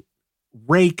 Eli.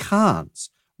 Raycons.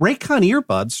 Raycon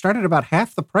earbuds start at about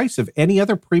half the price of any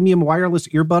other premium wireless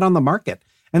earbud on the market,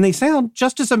 and they sound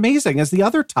just as amazing as the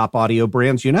other top audio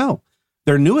brands you know.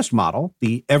 Their newest model,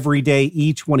 the Everyday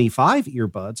E25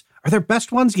 earbuds, are their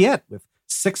best ones yet, with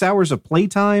 6 hours of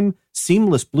playtime,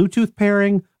 seamless Bluetooth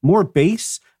pairing, more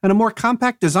bass, and a more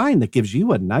compact design that gives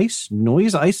you a nice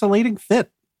noise-isolating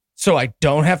fit. So I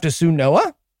don't have to sue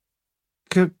Noah?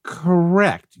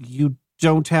 Correct. You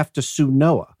don't have to sue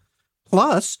Noah.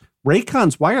 Plus,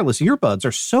 Raycon's wireless earbuds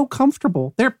are so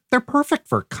comfortable, they're perfect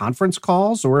for conference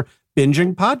calls or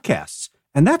binging podcasts.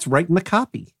 And that's right in the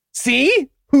copy.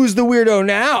 See? Who's the weirdo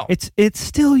now? It's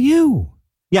still you.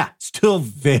 Yeah, still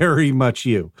very much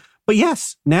you. But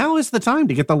yes, now is the time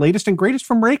to get the latest and greatest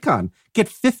from Raycon. Get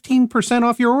 15%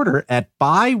 off your order at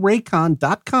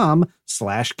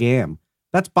buyraycon.com/gam.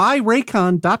 That's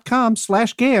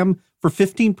buyraycon.com/gam for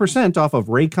 15% off of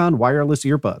Raycon wireless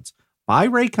earbuds.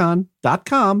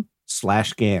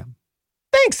 buyraycon.com/gam.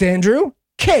 Thanks, Andrew.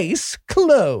 Case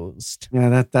closed.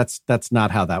 Yeah, that's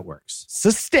not how that works.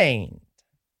 Sustained.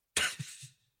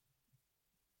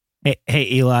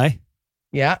 Hey, Eli.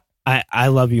 Yeah. I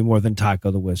love you more than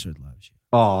Taco the Wizard loves you.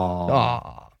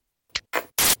 Aw.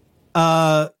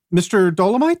 Mr.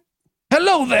 Dolomite?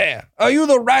 Hello there. Are you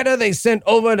the writer they sent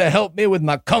over to help me with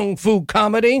my kung fu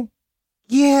comedy?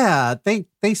 Yeah, they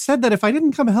said that if I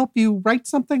didn't come help you write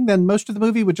something, then most of the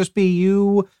movie would just be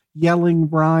you yelling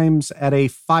rhymes at a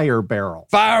fire barrel.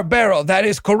 Fire barrel, that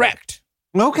is correct.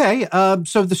 Okay,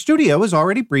 so the studio has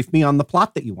already briefed me on the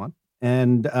plot that you want,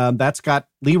 and that's got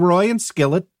Leroy and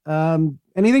Skillet.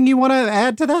 Anything you want to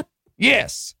add to that?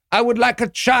 Yes, I would like a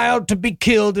child to be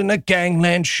killed in a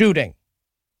gangland shooting.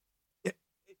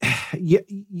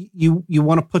 You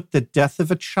want to put the death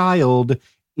of a child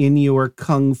in your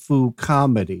kung fu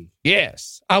comedy?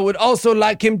 Yes, I would also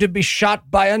like him to be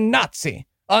shot by a Nazi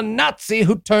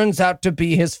who turns out to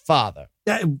be his father.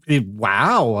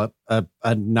 Wow,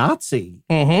 a Nazi.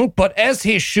 But as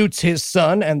he shoots his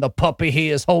son and the puppy he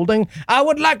is holding, I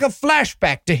would like a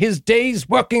flashback to his days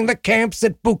working the camps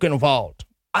at Buchenwald.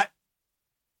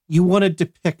 You want to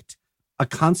depict a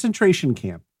concentration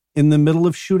camp in the middle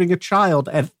of shooting a child,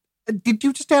 and did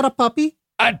you just add a puppy?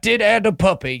 I did add a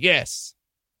puppy, yes.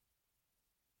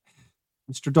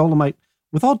 Mr. Dolomite,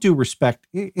 with all due respect,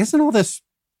 isn't all this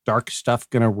dark stuff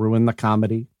going to ruin the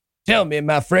comedy? Tell me,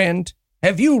 my friend,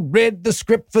 have you read the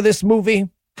script for this movie?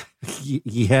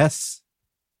 Yes.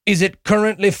 Is it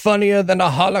currently funnier than a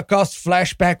Holocaust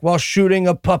flashback while shooting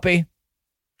a puppy?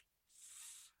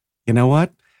 You know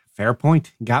what? Fair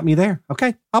point. Got me there.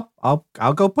 Okay, I'll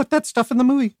go put that stuff in the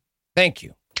movie. Thank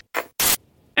you.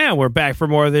 And we're back for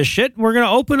more of this shit. We're going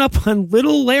to open up on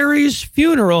little Larry's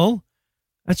funeral.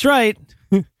 That's right.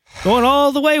 Going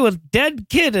all the way with dead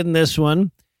kid in this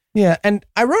one. Yeah, and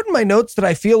I wrote in my notes that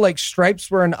I feel like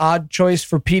stripes were an odd choice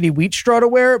for Petey Wheatstraw to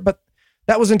wear, but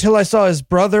that was until I saw his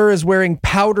brother is wearing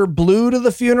powder blue to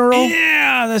the funeral.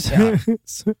 Yeah,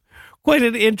 that's quite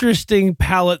an interesting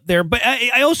palette there. But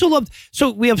I also loved, so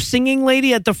we have singing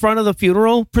lady at the front of the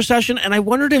funeral procession, and I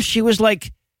wondered if she was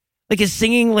like a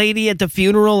singing lady at the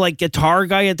funeral, like guitar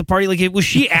guy at the party. Like, was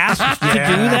she asked to do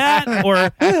that?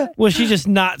 Or was she just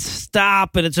not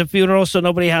stop and it's a funeral so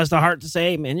nobody has the heart to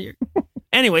say, hey, man,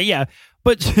 anyway, yeah.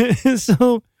 But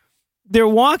so they're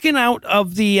walking out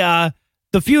of the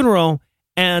funeral,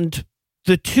 and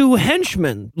the two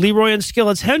henchmen, Leroy and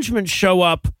Skillet's henchmen, show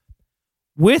up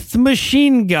with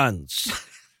machine guns.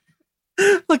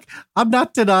 Look, I'm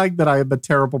not denying that I am a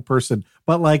terrible person,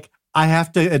 but like, I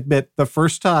have to admit, the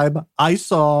first time I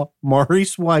saw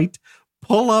Maurice White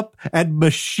pull up and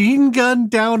machine gun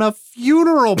down a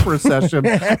funeral procession,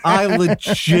 I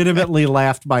legitimately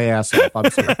laughed my ass off. I'm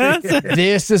sorry.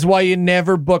 This is why you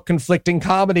never book conflicting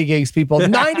comedy gigs, people.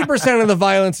 90% of the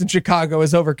violence in Chicago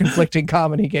is over conflicting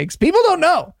comedy gigs. People don't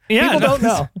know. Yeah, people don't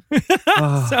know.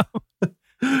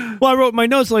 Well, I wrote in my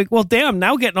notes like, well, damn,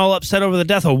 now getting all upset over the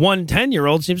death of one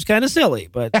 10-year-old seems kind of silly,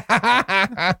 but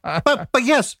but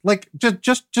yes, like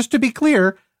just to be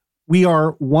clear, we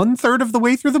are 1/3 of the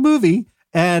way through the movie,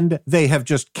 and they have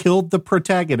just killed the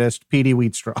protagonist, Petey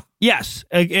Wheatstraw. Yes,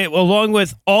 along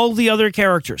with all the other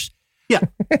characters. Yeah.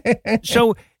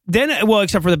 So then, well,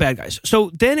 except for the bad guys.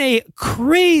 So then a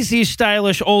crazy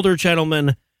stylish older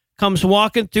gentleman comes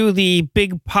walking through the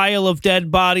big pile of dead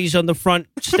bodies on the front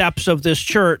steps of this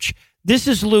church. This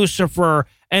is Lucifer,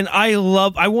 and I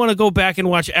want to go back and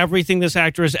watch everything this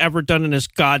actor has ever done in his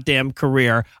goddamn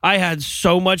career. I had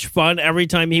so much fun every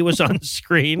time he was on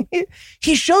screen.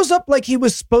 He shows up like he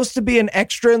was supposed to be an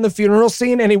extra in the funeral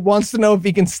scene, and he wants to know if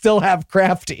he can still have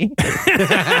Crafty.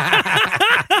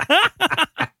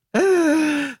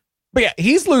 But yeah,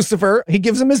 he's Lucifer. He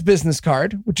gives him his business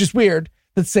card, which is weird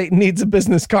that Satan needs a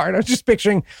business card. I was just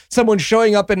picturing someone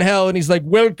showing up in hell and he's like,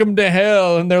 welcome to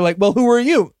hell. And they're like, well, who are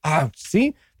you?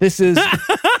 See, this is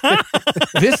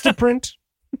Vistaprint.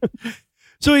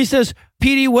 So he says,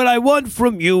 Petey, what I want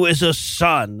from you is a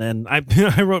son. And I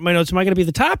wrote my notes, am I going to be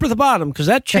the top or the bottom? Because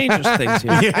that changes things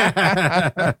here.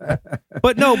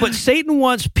 But Satan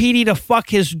wants Petey to fuck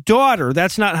his daughter.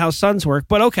 That's not how sons work.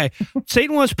 But okay,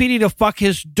 Satan wants Petey to fuck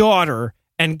his daughter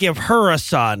and give her a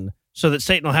son so that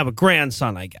Satan will have a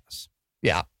grandson, I guess.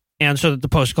 Yeah. And so that the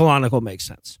post-colonical makes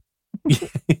sense.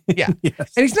 Yeah.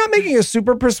 Yes. And he's not making a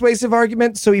super persuasive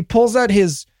argument. So he pulls out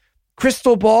his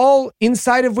crystal ball,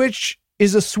 inside of which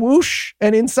is a swoosh,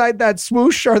 and inside that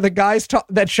swoosh are the guys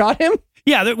that shot him.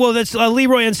 Yeah, that's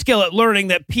Leroy and Skillet learning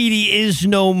that Petey is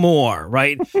no more,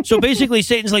 right? So basically,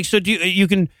 Satan's like, so you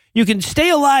can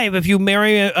stay alive if you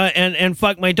marry and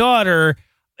fuck my daughter.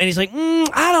 And he's like,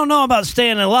 I don't know about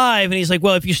staying alive. And he's like,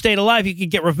 well, if you stayed alive, you could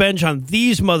get revenge on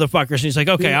these motherfuckers. And he's like,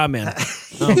 okay, I'm in.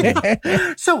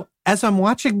 Okay. So as I'm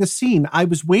watching the scene, I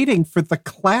was waiting for the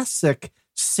classic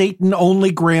Satan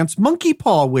only grants monkey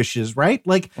paw wishes, right?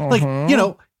 Like,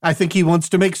 I think he wants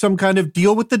to make some kind of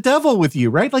deal with the devil with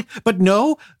you, right? Like, but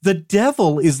no, the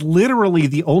devil is literally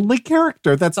the only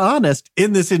character that's honest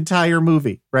in this entire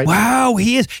movie, right? Wow,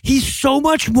 he is. He's so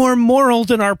much more moral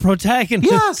than our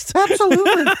protagonist. Yes,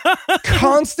 absolutely.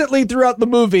 Constantly throughout the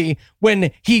movie,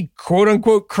 when he quote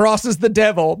unquote crosses the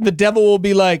devil will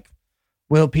be like,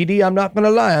 well, Petey, I'm not going to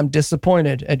lie. I'm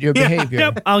disappointed at your behavior.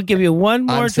 Yep. I'll give you one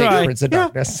more try. Prince of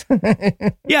Darkness.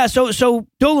 Yeah. So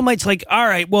Dolomite's like, all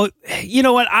right, well, you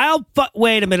know what?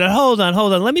 Wait a minute. Hold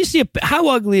on. Let me see how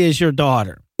ugly is your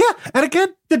daughter? Yeah. And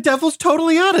again, the devil's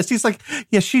totally honest. He's like,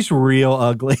 yeah, she's real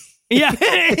ugly. Yeah,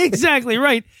 exactly.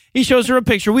 Right. He shows her a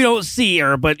picture. We don't see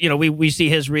her, but, we see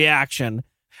his reaction.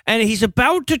 And he's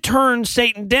about to turn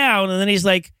Satan down. And then he's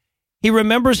like, he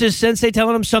remembers his sensei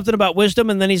telling him something about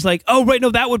wisdom, and then he's like, oh, right, no,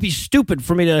 that would be stupid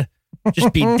for me to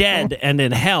just be dead and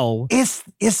in hell. Is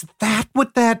that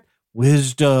what that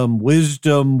wisdom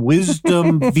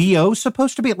VO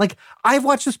supposed to be? Like, I've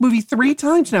watched this movie 3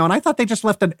 times now, and I thought they just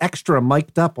left an extra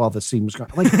mic'd up while the scene was going.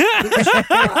 Like,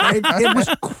 it was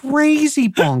crazy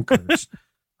bonkers.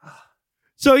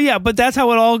 So, yeah, but that's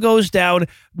how it all goes down.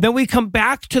 Then we come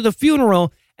back to the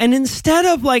funeral. And instead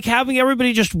of like having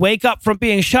everybody just wake up from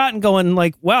being shot and going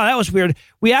like, wow, that was weird,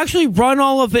 we actually run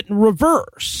all of it in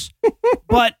reverse.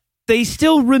 But they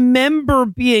still remember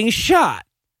being shot.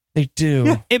 They do.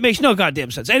 Yeah. It makes no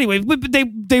goddamn sense. Anyway,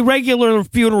 they regular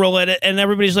funeral at it, and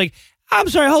everybody's like, I'm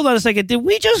sorry, hold on a second. Did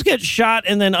we just get shot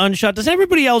and then unshot? Does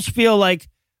everybody else feel like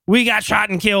we got shot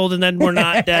and killed and then we're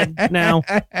not dead now?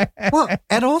 Well,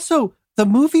 and also the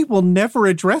movie will never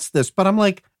address this, but I'm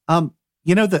like,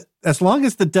 as long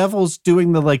as the devil's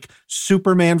doing the like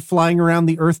Superman flying around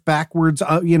the earth backwards,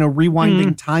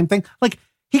 rewinding time thing, like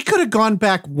he could have gone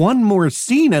back one more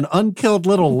scene and unkilled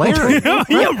little Larry.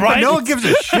 Yeah, right. No one gives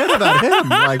a shit about him.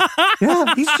 Like,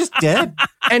 yeah, he's just dead.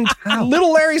 And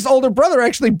little Larry's older brother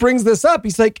actually brings this up.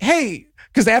 He's like, hey,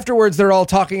 because afterwards they're all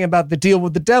talking about the deal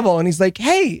with the devil. And he's like,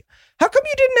 hey, how come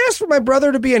you didn't ask for my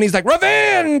brother to be? And he's like,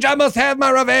 revenge. I must have my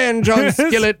revenge on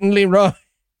Skillet and Leroy.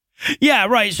 Yeah,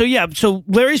 right. So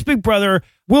Larry's big brother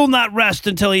will not rest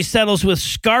until he settles with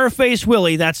Scarface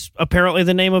Willie. That's apparently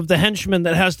the name of the henchman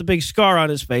that has the big scar on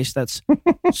his face. That's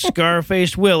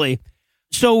Scarface Willie.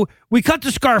 So we cut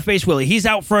to Scarface Willie. He's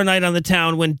out for a night on the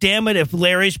town when, damn it, if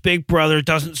Larry's big brother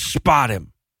doesn't spot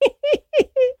him.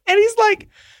 And he's like,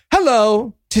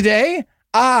 hello, today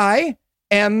I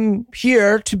am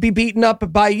here to be beaten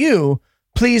up by you.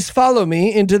 Please follow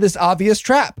me into this obvious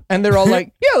trap. And they're all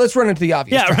like, yeah, let's run into the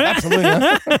obvious trap. Right?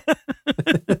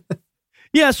 Absolutely.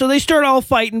 Yeah, so they start all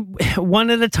fighting one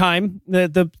at a time.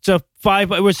 It's a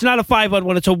 5. It's not a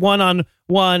 5-on-1. It's a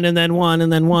 1-on-1 and then 1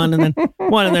 and then 1 and then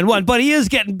 1 and then 1. But he is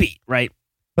getting beat, right?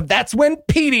 But that's when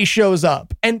Petey shows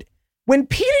up. And when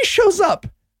Petey shows up,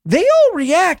 they all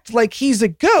react like he's a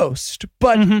ghost.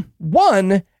 But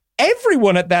 1,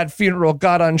 everyone at that funeral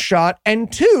got unshot.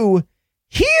 And 2,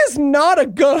 he is not a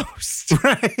ghost.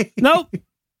 Right?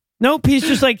 Nope. He's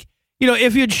just like,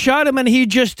 if you'd shot him and he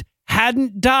just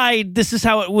hadn't died, this is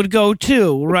how it would go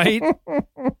too, right?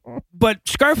 But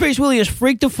Scarface Willie is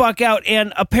freaked the fuck out,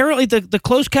 and apparently the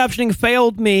closed captioning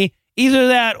failed me. Either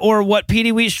that or what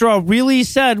Petey Wheatstraw really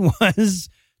said was,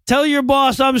 tell your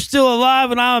boss I'm still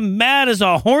alive and I'm mad as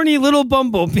a horny little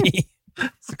bumblebee.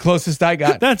 It's the closest I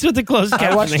got. That's what the closed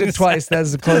captioning I watched it twice.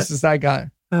 That's the closest I got.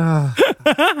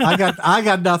 I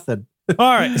got nothing.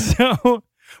 All right. So,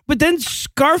 but then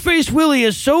Scarface Willie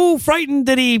is so frightened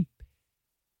that he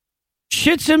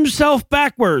shits himself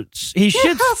backwards. He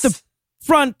shits the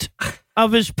front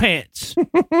of his pants.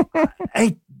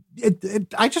 I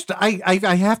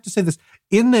have to say this.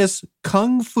 In this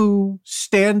kung fu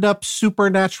stand-up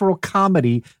supernatural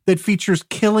comedy that features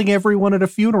killing everyone at a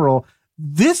funeral,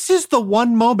 this is the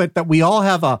one moment that we all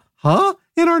have a huh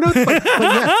in our notes. But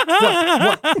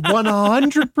yeah,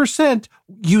 100%.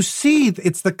 You see,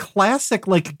 it's the classic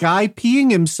like guy peeing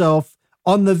himself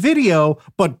on the video,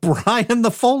 but Brian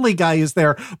the Foley guy is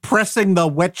there pressing the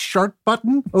wet shark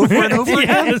button over and over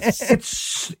again.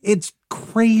 It's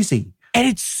crazy. And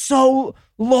it's so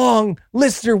long.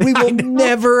 Listener, we will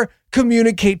never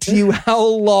communicate to you how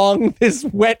long this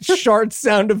wet shark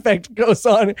sound effect goes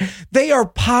on. They are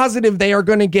positive they are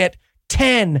going to get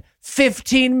 10,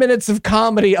 15 minutes of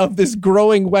comedy of this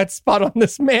growing wet spot on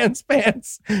this man's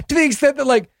pants. To the extent that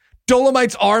like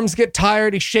Dolomite's arms get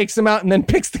tired, he shakes them out and then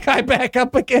picks the guy back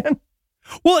up again.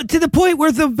 Well, to the point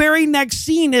where the very next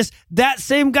scene is that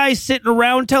same guy sitting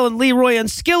around telling Leroy and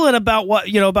Skillet about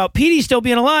about Petey still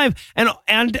being alive,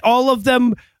 and all of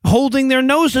them holding their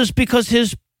noses because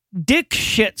his dick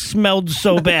shit smelled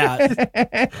so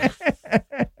bad.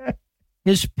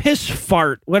 His piss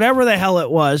fart, whatever the hell it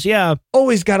was. Yeah.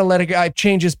 Always got to let a guy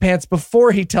change his pants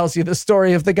before he tells you the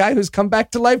story of the guy who's come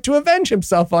back to life to avenge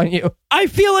himself on you. I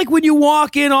feel like when you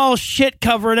walk in all shit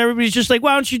covered, everybody's just like,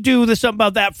 why don't you do something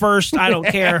about that first? I don't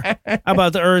care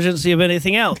about the urgency of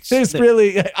anything else. This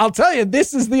really, I'll tell you,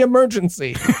 this is the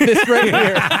emergency. This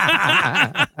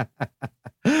right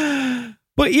here.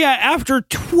 But yeah, after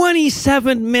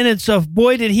 27 minutes of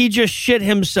boy, did he just shit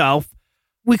himself,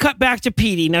 we cut back to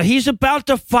Petey. Now, he's about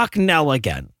to fuck Nell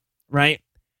again, right?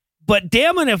 But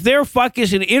damn it, if their fuck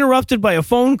isn't interrupted by a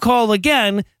phone call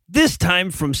again, this time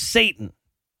from Satan.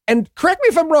 And correct me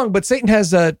if I'm wrong, but Satan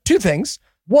has two things.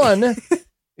 One,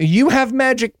 you have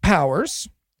magic powers.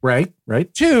 Right.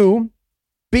 2,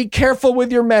 be careful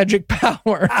with your magic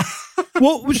power.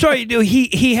 Well, sorry,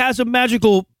 he has a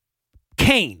magical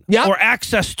cane or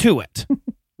access to it.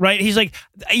 Right? He's like,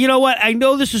 you know what? I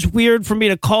know this is weird for me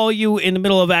to call you in the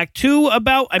middle of Act 2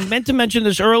 about. I meant to mention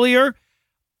this earlier.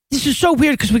 This is so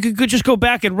weird because we could just go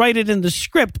back and write it in the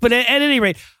script. But at any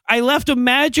rate, I left a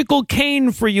magical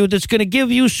cane for you that's going to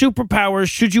give you superpowers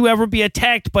should you ever be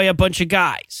attacked by a bunch of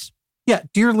guys. Yeah,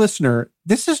 dear listener,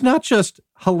 this is not just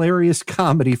hilarious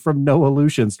comedy from No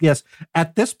Illusions. Yes,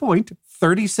 at this point,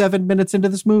 37 minutes into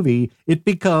this movie, it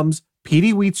becomes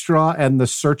Petey Wheatstraw and the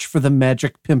search for the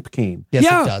magic pimp cane. Yes, it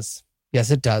does.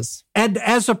 Yes, it does. And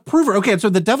as a prover, okay, so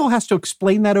the devil has to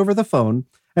explain that over the phone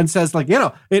and says, like,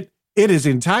 it is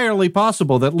entirely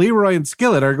possible that Leroy and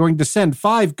Skillet are going to send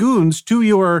 5 goons to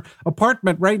your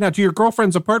apartment right now, to your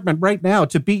girlfriend's apartment right now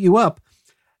to beat you up.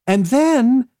 And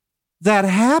then that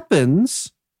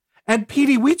happens, and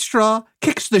Petey Wheatstraw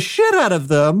kicks the shit out of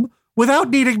them without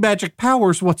needing magic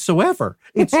powers whatsoever.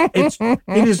 It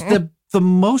is the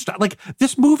most, like,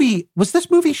 this movie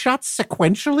shot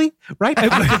sequentially, right?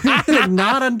 I did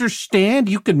not understand.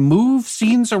 You can move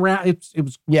scenes around. It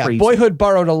was crazy. Boyhood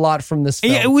borrowed a lot from this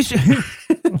film. Yeah, it was.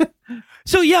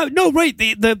 So yeah, no, right.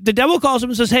 The devil calls him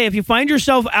and says, hey, if you find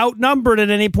yourself outnumbered at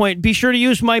any point, be sure to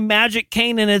use my magic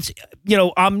cane and its,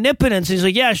 omnipotence. He's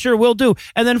like, yeah, sure, we'll do.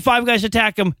 And then 5 guys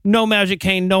attack him. No magic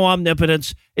cane, no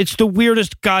omnipotence. It's the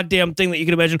weirdest goddamn thing that you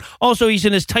can imagine. Also, he's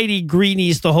in his tighty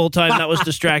greenies the whole time. That was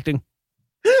distracting.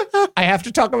 I have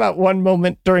to talk about one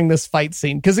moment during this fight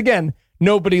scene, because again,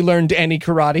 nobody learned any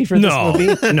karate for this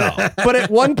movie. No. But at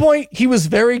one point, he was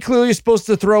very clearly supposed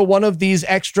to throw one of these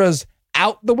extras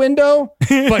out the window,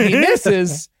 but he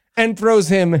misses and throws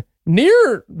him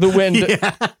near the window,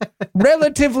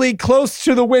 relatively close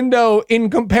to the window in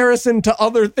comparison to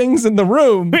other things in the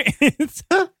room.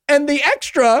 And the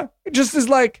extra just is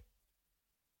like,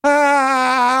 he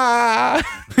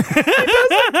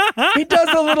does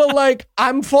a little like,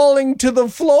 I'm falling to the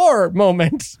floor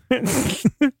moment.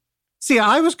 See,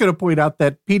 I was going to point out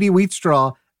that Petey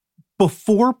Wheatstraw,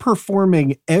 before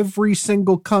performing every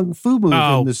single kung fu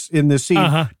move in this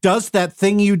scene, does that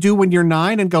thing you do when you're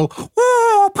 9 and go,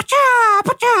 oh, pa-cha,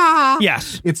 pa-cha.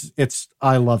 Yes. It's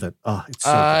I love it. Oh, it's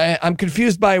so good. I'm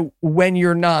confused by when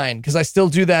you're 9, because I still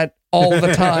do that all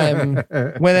the time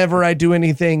whenever I do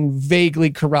anything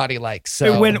vaguely karate-like.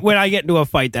 So when I get into a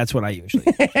fight, that's what I usually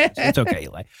do. It's okay,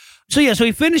 Eli. So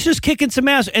he finishes kicking some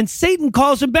ass, and Satan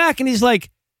calls him back, and he's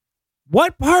like,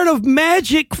 what part of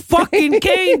magic fucking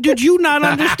cane did you not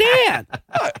understand?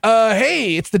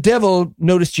 Hey, it's the devil.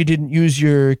 Noticed you didn't use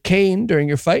your cane during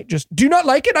your fight. Just, do you not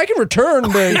like it? I can return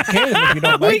the cane if you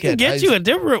don't like it. We can get you a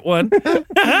different one.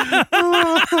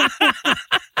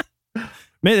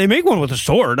 Man, they make one with a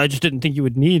sword. I just didn't think you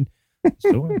would need a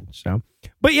sword.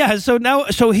 But yeah,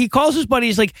 so he calls his buddy.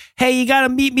 He's like, hey, you got to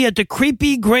meet me at the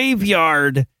creepy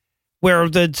graveyard where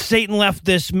the Satan left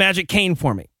this magic cane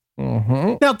for me.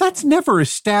 Now, that's never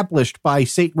established by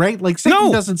Satan, right? Like,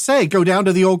 Satan doesn't say, go down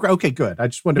to the old grave. Okay, good. I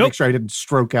just wanted to make sure I didn't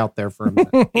stroke out there for a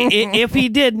minute. If he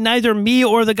did, neither me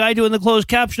or the guy doing the closed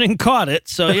captioning caught it.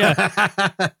 So, yeah.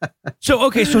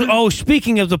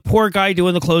 Speaking of the poor guy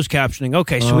doing the closed captioning.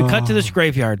 Okay, so we cut to this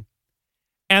graveyard.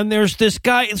 And there's this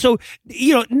guy. So,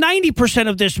 90%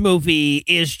 of this movie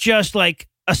is just like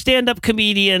a stand-up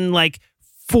comedian, like,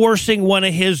 forcing one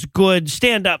of his good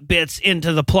stand-up bits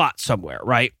into the plot somewhere,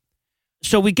 right?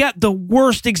 So we get the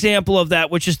worst example of that,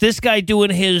 which is this guy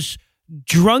doing his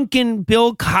drunken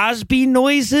Bill Cosby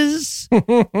noises.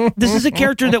 This is a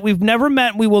character that we've never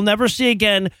met and we will never see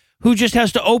again, who just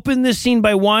has to open this scene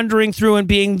by wandering through and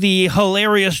being the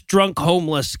hilarious drunk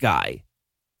homeless guy.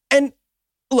 And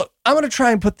look, I'm going to try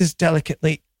and put this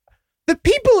delicately. The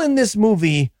people in this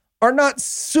movie are not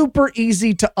super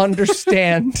easy to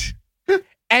understand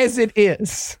as it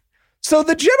is. So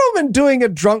the gentleman doing a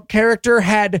drunk character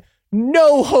had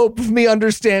no hope of me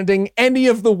understanding any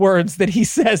of the words that he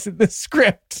says in the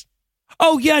script.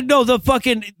 Oh, yeah, no, the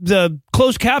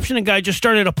closed captioning guy just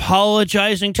started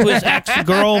apologizing to his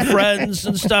ex-girlfriends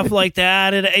and stuff like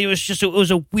that. And it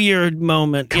was a weird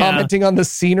moment. Commenting on the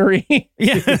scenery.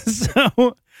 Yeah,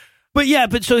 so... But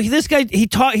this guy,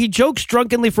 he jokes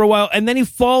drunkenly for a while, and then he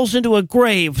falls into a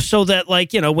grave so that,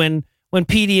 like, when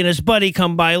Petey and his buddy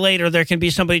come by later, there can be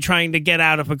somebody trying to get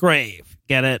out of a grave.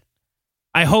 Get it?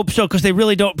 I hope so, because they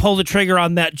really don't pull the trigger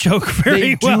on that joke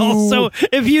very well. So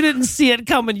if you didn't see it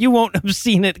coming, you won't have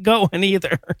seen it going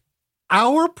either.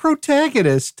 Our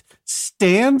protagonist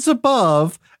stands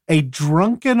above a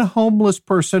drunken homeless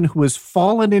person who has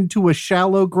fallen into a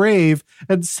shallow grave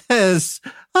and says,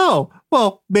 "Oh,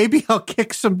 well, maybe I'll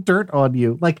kick some dirt on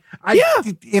you." Like,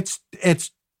 it's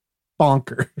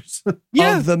bonkers.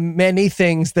 Yeah. Of the many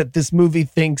things that this movie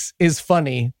thinks is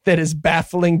funny, that is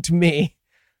baffling to me,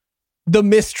 the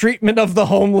mistreatment of the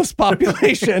homeless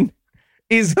population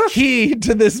is key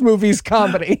to this movie's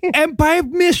comedy. And by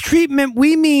mistreatment,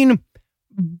 we mean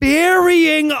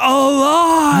burying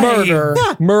alive.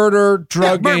 Murder,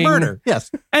 drugging. Murder, yes.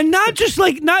 And not just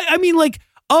like,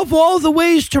 of all the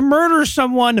ways to murder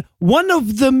someone, one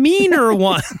of the meaner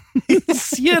ones,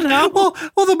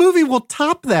 Well, the movie will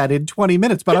top that in 20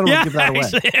 minutes, but I don't want to give that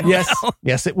away.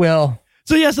 Yes, it will.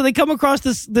 So they come across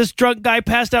this drunk guy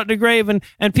passed out in a grave, and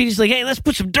Petey's like, "Hey, let's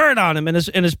put some dirt on him." And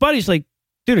his buddy's like,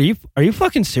 "Dude, are you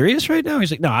fucking serious right now?"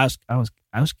 He's like, "No, I was.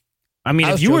 I mean,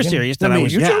 if you were serious, then I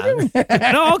was." Joking?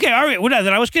 No, okay, all right, well,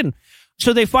 then I was kidding.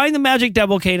 So they find the magic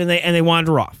devil cane and they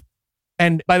wander off.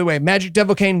 And by the way, magic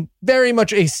devil cane, very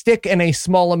much a stick and a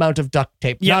small amount of duct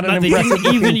tape. Yeah, they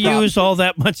didn't even use all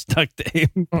that much duct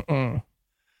tape.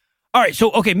 All right,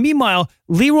 so, meanwhile,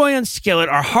 Leroy and Skillet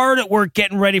are hard at work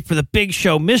getting ready for the big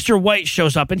show. Mr. White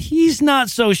shows up, and he's not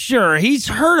so sure. He's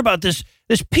heard about this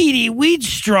Petey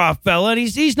Weedstraw fella, and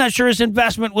he's not sure his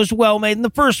investment was well made in the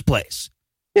first place.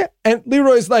 Yeah, and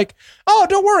Leroy's like, "Oh,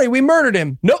 don't worry, we murdered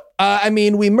him." Nope,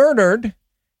 we murdered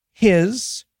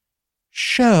his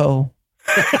show.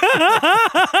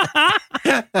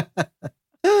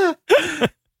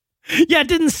 Yeah,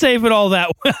 didn't save it all that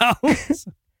well.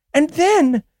 And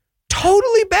then,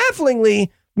 totally bafflingly,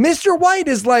 Mr. White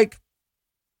is like,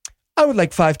 "I would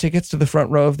like 5 tickets to the front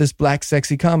row of this black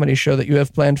sexy comedy show that you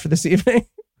have planned for this evening."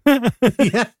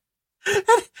 Yeah.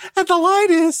 And the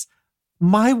line is,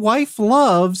 "My wife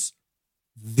loves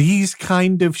these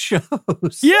kind of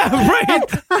shows." Yeah,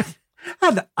 right.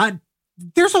 And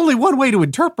there's only one way to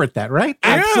interpret that, right?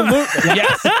 Absolutely.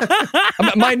 Yes.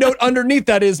 My note underneath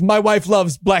that is, "My wife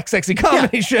loves black sexy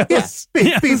comedy shows." Yes.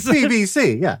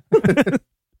 BBC, yeah.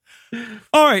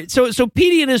 All right, so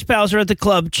Petey and his pals are at the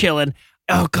club chilling.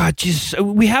 Oh, God, Jesus.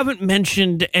 We haven't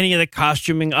mentioned any of the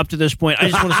costuming up to this point. I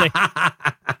just want to say,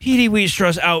 Petey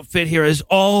Wheatstraw's outfit here is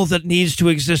all that needs to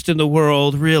exist in the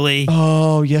world, really.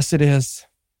 Oh, yes, it is.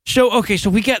 So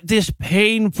we get this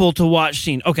painful to watch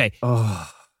scene. Okay.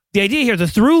 The idea here, the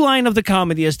through line of the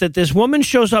comedy is that this woman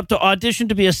shows up to audition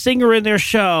to be a singer in their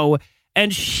show,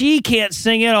 and she can't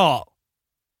sing at all.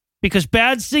 Because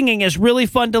bad singing is really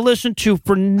fun to listen to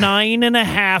for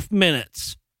 9.5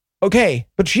 minutes. Okay,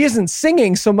 but she isn't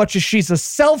singing so much as she's a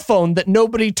cell phone that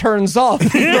nobody turns off in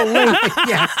the loop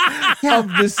of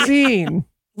the scene.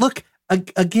 Look,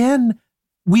 again,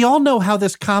 we all know how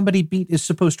this comedy beat is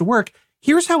supposed to work.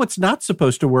 Here's how it's not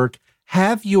supposed to work.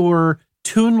 Have your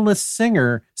tuneless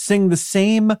singer sing the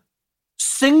same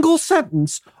single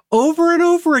sentence over and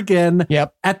over again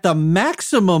at the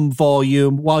maximum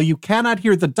volume while you cannot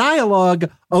hear the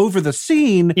dialogue over the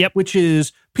scene, which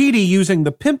is Petey using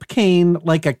the pimp cane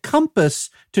like a compass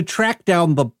to track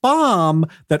down the bomb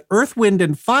that Earth, Wind,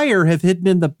 and Fire have hidden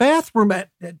in the bathroom.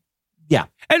 Yeah.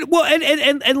 And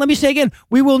let me say again,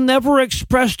 we will never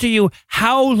express to you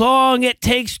how long it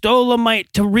takes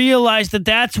Dolomite to realize that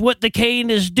that's what the cane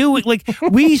is doing. Like,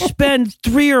 we spend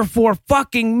 3 or 4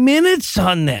 fucking minutes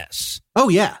on this. Oh,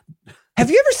 yeah. Have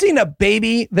you ever seen a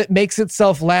baby that makes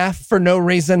itself laugh for no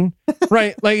reason?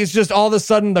 Right? Like, it's just all of a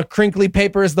sudden the crinkly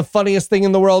paper is the funniest thing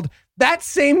in the world. That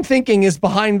same thinking is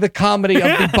behind the comedy of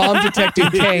the bomb detecting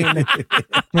Kane in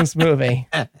this movie.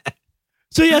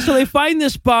 So they find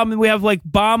this bomb, and we have like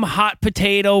bomb hot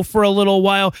potato for a little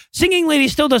while. Singing lady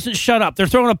still doesn't shut up. They're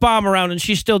throwing a bomb around, and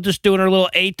she's still just doing her little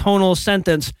atonal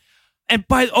sentence. And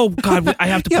oh God, I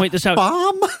have to point this out.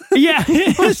 Bomb? Yeah,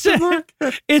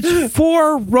 it's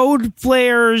 4 road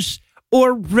flares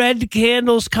or red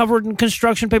candles covered in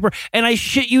construction paper. And I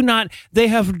shit you not, they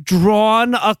have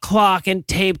drawn a clock and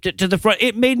taped it to the front.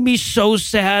 It made me so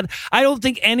sad. I don't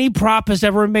think any prop has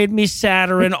ever made me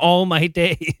sadder in all my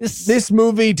days. This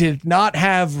movie did not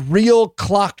have real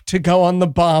clock to go on the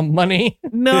bomb money.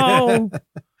 No.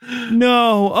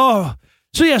 Oh.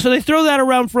 So they throw that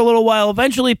around for a little while.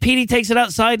 Eventually, Petey takes it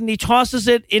outside and he tosses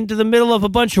it into the middle of a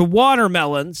bunch of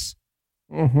watermelons.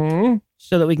 Mm-hmm.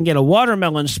 So that we can get a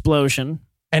watermelon explosion.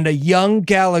 And a young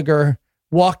Gallagher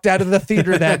walked out of the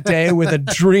theater that day with a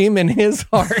dream in his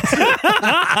heart.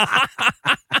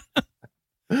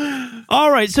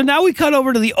 All right, so now we cut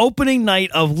over to the opening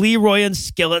night of Leroy and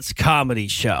Skillet's comedy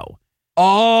show.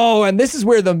 Oh, and this is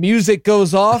where the music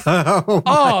goes off.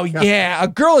 Oh yeah. A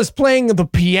girl is playing the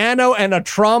piano and a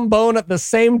trombone at the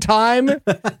same time.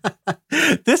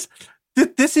 This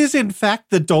is, in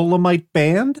fact, the Dolomite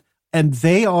Band. And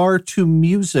they are to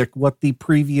music what the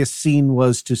previous scene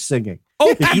was to singing.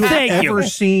 Oh, if you have ever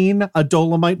seen a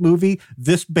Dolomite movie,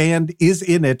 this band is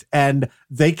in it, and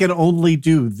they can only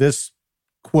do this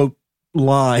quote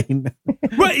line.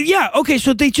 Right, yeah, okay,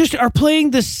 so they just are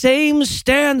playing the same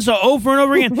stanza over and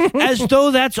over again as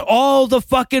though that's all the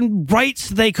fucking rights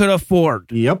they could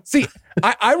afford. Yep. See,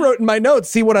 I wrote in my notes,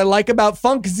 see what I like about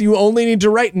funk is you only need to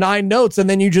write 9 notes and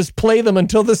then you just play them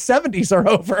until the 70s are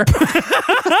over.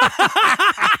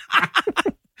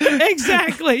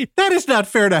 Exactly. That is not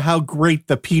fair to how great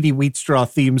the Petey Wheatstraw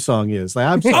theme song is.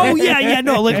 I'm sorry. Oh, yeah,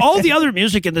 no, like all the other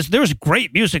music in this, there was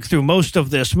great music through most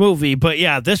of this movie, but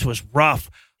yeah, this was rough.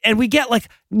 And we get like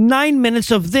 9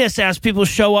 minutes of this as people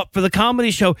show up for the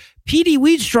comedy show. Petey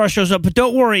Wheatstraw shows up, but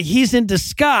don't worry, he's in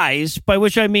disguise, by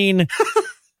which I mean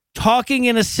talking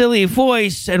in a silly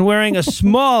voice and wearing a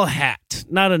small hat,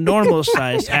 not a normal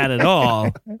sized hat at all.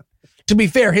 To be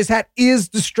fair, his hat is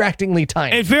distractingly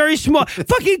tiny. And very small.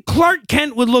 Fucking Clark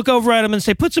Kent would look over at him and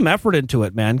say, put some effort into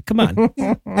it, man. Come on.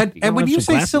 And when you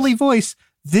say glasses. Silly voice,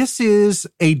 this is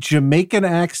a Jamaican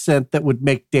accent that would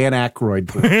make Dan Aykroyd.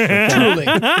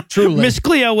 Truly. Miss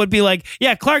Cleo would be like,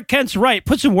 yeah, Clark Kent's right.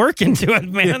 Put some work into it,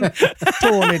 man.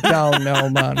 Tone it down now,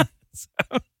 man.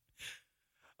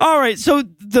 All right, so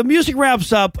the music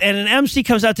wraps up and an MC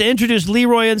comes out to introduce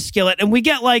Leroy and Skillet, and we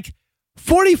get like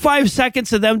 45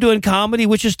 seconds of them doing comedy,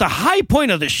 which is the high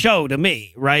point of the show to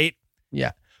me, right?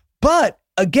 Yeah. But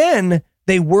again,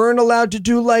 they weren't allowed to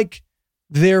do like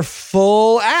their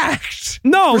full act.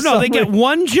 No, they get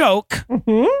one joke.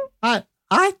 Mm-hmm.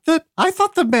 I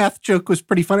thought the math joke was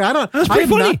pretty funny. I'm not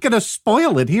going to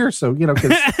spoil it here, so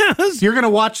because you're going to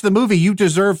watch the movie, you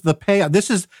deserve the payout. This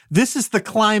is the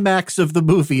climax of the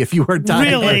movie. If you are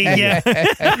dying, really,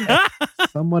 yeah,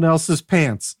 someone else's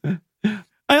pants.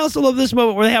 I also love this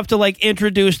moment where they have to like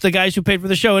introduce the guys who paid for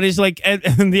the show, and he's like,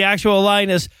 and the actual line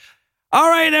is, "All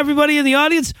right, everybody in the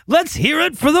audience, let's hear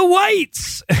it for the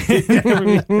whites."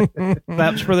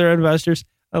 Claps for their investors.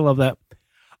 I love that.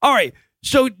 All right.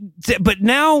 So, but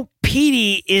now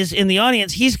Petey is in the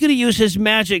audience. He's going to use his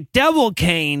magic devil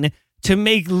cane to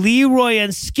make Leroy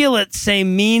and Skillet say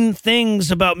mean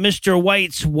things about Mr.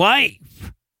 White's wife.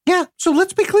 Yeah, so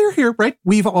let's be clear here, right?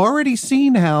 We've already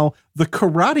seen how the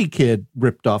Karate Kid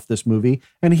ripped off this movie.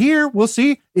 And here we'll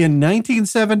see in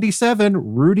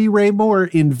 1977, Rudy Ray Moore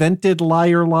invented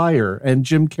Liar Liar. And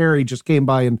Jim Carrey just came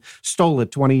by and stole it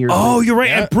 20 years later. Oh, you're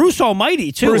right. Yeah. And Bruce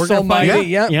Almighty, too. Bruce Almighty,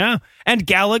 yeah. And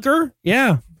Gallagher,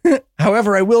 yeah.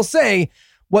 However, I will say,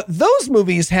 what those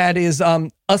movies had is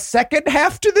a second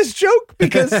half to this joke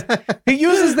because he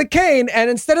uses the cane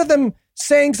and instead of them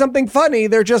saying something funny,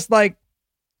 they're just like,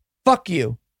 fuck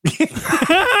you.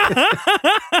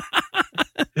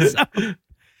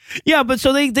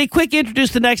 So they quick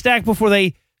introduce the next act before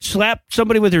they slap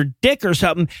somebody with her dick or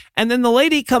something. And then the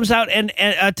lady comes out and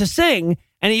to sing,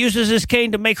 and he uses his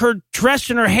cane to make her dress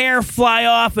and her hair fly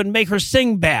off and make her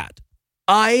sing bad.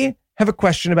 I have a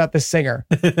question about this singer.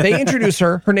 They introduce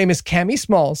her. Her name is Cammie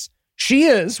Smalls. She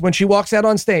is, when she walks out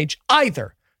on stage,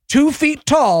 either 2 feet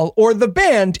tall or the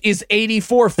band is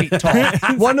 84 feet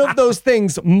tall. One of those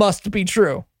things must be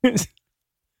true.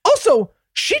 Also,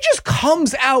 she just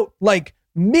comes out like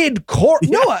mid-chorus.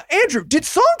 Yeah. Noah, Andrew, did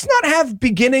songs not have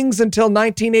beginnings until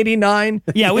 1989?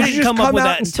 Yeah, we didn't come up with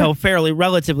that until fairly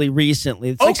relatively recently.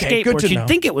 It's like skateboards. You'd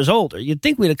think it was older. You'd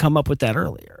think we'd have come up with that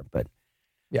earlier, but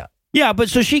yeah. But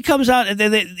so she comes out and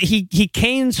then he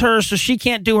canes her so she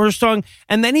can't do her song,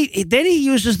 and then he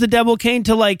uses the devil cane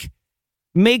to like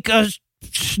make a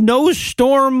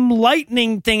snowstorm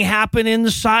lightning thing happen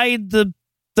inside the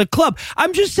club.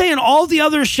 I'm just saying all the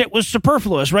other shit was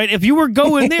superfluous, right? If you were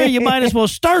going there, you might as well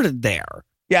started there.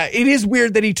 Yeah, it is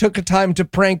weird that he took a time to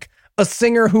prank a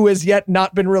singer who has yet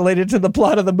not been related to the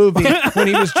plot of the movie when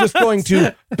he was just going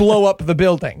to blow up the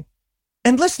building.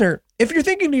 And listener, if you're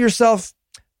thinking to yourself,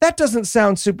 that doesn't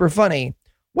sound super funny,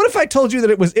 what if I told you that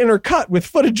it was intercut with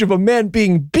footage of a man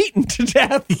being beaten to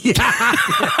death? Yeah.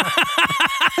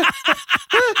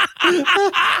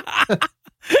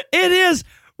 It is.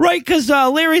 Right, because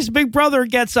Larry's big brother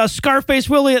gets Scarface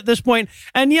Willie at this point,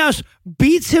 and yes,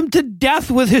 beats him to death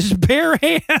with his bare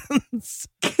hands.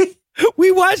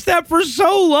 We watched that for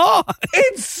so long.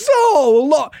 It's so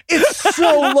long. It's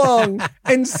so long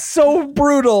and so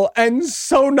brutal and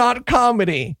so not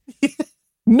comedy.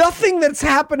 Nothing that's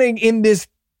happening in this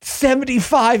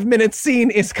 75-minute scene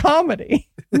is comedy.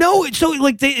 No, so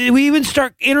like we even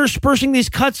start interspersing these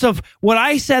cuts of what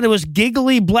I said it was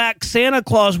giggly black Santa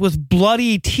Claus with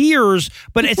bloody tears,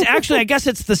 but it's actually, I guess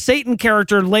it's the Satan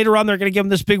character. Later on, they're going to give him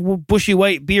this big bushy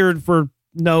white beard for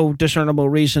no discernible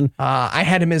reason. I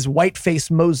had him as Whiteface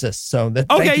Moses, so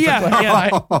that. Okay,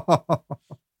 yeah.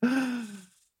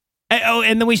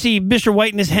 And then we see Mr.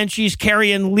 White and his henchies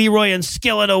carrying Leroy and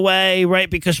Skillet away, right?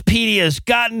 Because Petey has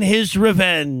gotten his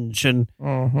revenge. And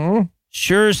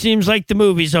sure seems like the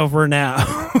movie's over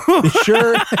now.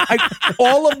 Sure.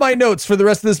 All of my notes for the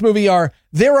rest of this movie are,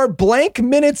 there are blank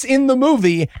minutes in the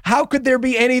movie. How could there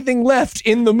be anything left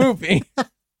in the movie?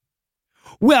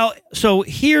 Well, so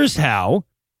here's how.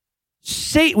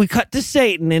 We cut to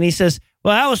Satan, and he says,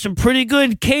 well, that was some pretty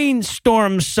good cane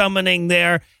storm summoning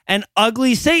there. And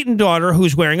ugly Satan daughter,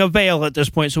 who's wearing a veil at this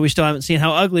point, so we still haven't seen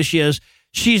how ugly she is.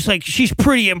 She's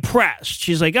pretty impressed.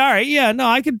 She's like, all right, yeah, no,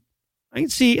 I can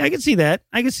see that.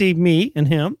 I can see me and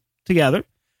him together.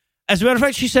 As a matter of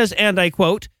fact, she says, and I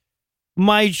quote,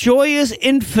 my joy is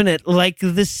infinite like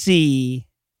the sea.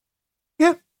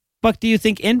 Yeah. Fuck do you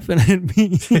think infinite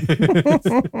means?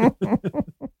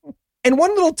 And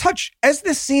one little touch, as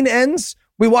this scene ends,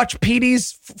 we watch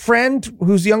Petey's friend,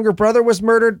 whose younger brother was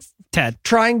murdered, Ted,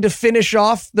 trying to finish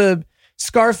off the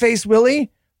Scarface Willie.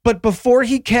 But before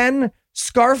he can,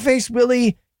 Scarface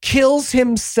Willie kills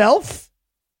himself.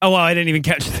 Oh, wow, I didn't even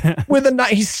catch that. With a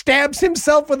knife. He stabs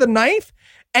himself with a knife.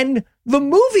 And the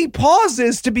movie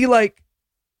pauses to be like,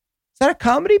 is that a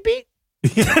comedy beat?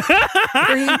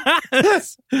 Where he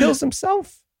kills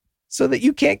himself so that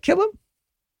you can't kill him?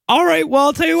 All right, well,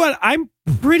 I'll tell you what, I'm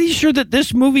pretty sure that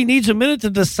this movie needs a minute to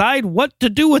decide what to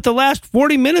do with the last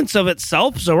 40 minutes of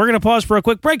itself, so we're going to pause for a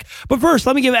quick break. But first,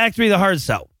 let me give Act 3 the hard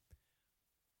sell.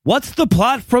 What's the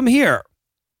plot from here?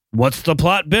 What's the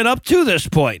plot been up to this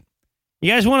point?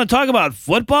 You guys want to talk about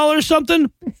football or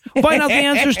something? Find out the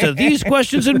answers to these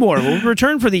questions and more when we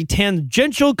return for the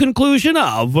tangential conclusion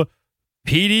of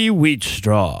Petey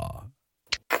Wheatstraw.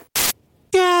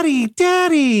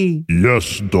 Daddy.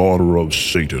 Yes, daughter of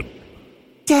Satan.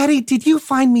 Daddy, did you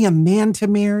find me a man to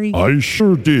marry? I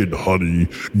sure did, honey.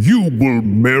 You will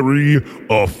marry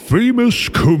a famous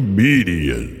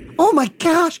comedian. Oh my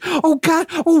gosh. Oh God.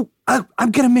 Oh,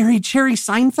 I'm going to marry Jerry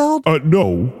Seinfeld?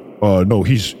 No,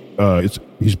 he's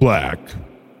black.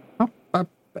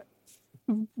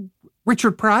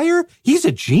 Richard Pryor? He's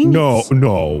a genius.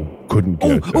 No, couldn't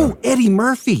get that. Oh, Eddie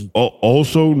Murphy.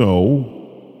 Also no.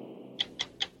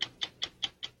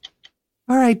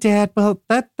 All right, Dad. Well,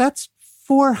 that's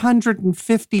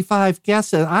 455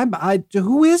 guesses.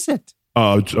 Who is it?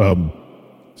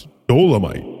 It's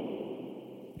Dolomite.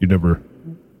 You never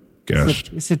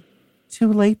guessed. Is it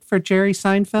too late for Jerry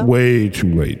Seinfeld? Way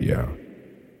too late, yeah.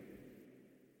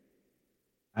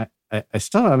 I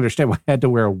still don't understand why I had to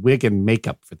wear a wig and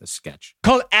makeup for the sketch.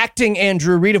 Called acting,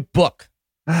 Andrew. Read a book.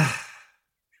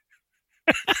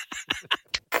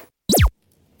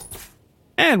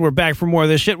 And we're back for more of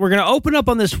this shit. We're going to open up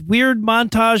on this weird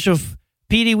montage of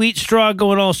Petey Wheatstraw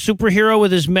going all superhero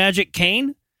with his magic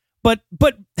cane. But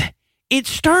it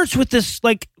starts with this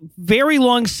like very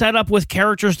long setup with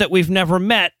characters that we've never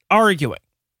met arguing.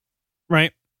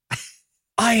 Right?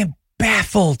 I am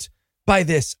baffled by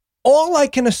this. All I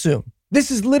can assume,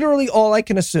 this is literally all I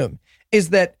can assume, is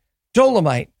that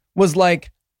Dolomite was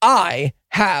like, I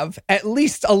have at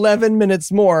least 11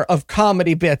 minutes more of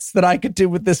comedy bits that I could do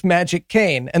with this magic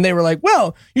cane. And they were like,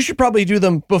 well, you should probably do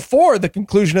them before the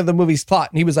conclusion of the movie's plot.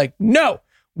 And he was like, no,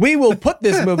 we will put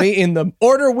this movie in the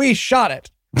order we shot it.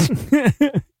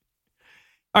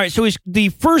 All right, so the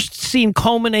first scene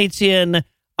culminates in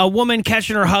a woman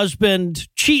catching her husband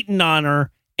cheating on her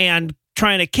and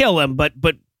trying to kill him, but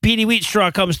Petey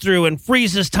Wheatstraw comes through and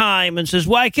freezes time and says,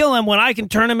 why kill him when I can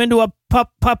turn him into a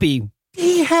puppy?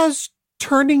 He has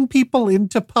turning people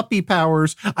into puppy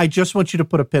powers. I just want you to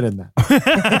put a pin in that.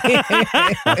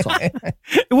 That's all.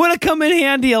 It would have come in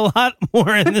handy a lot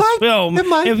more in this film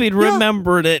if he'd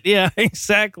remembered it. Yeah,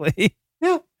 exactly.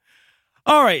 Yeah.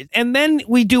 All right. And then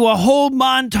we do a whole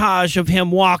montage of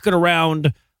him walking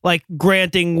around, like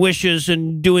granting wishes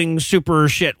and doing super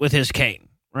shit with his cane,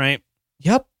 right?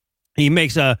 Yep. He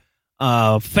makes a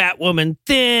fat woman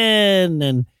thin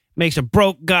and makes a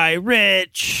broke guy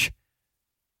rich.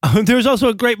 There's also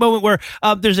a great moment where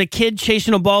there's a kid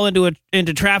chasing a ball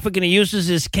into traffic, and he uses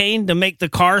his cane to make the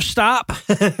car stop.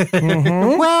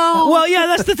 Mm-hmm. Well, yeah,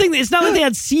 that's the thing. It's not like they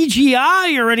had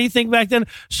CGI or anything back then.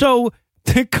 So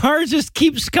the car just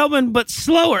keeps coming, but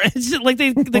slower. It's just like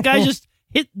the guy just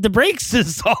hit the brakes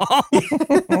is all.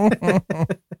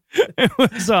 It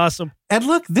was awesome. And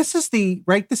look, this is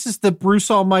the Bruce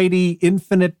Almighty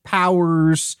infinite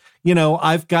powers,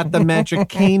 I've got the magic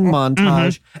cane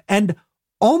montage. And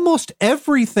almost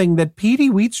everything that Petey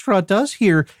Wheatstraw does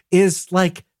here is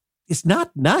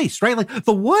not nice, right? Like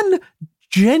the one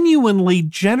genuinely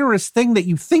generous thing that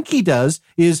you think he does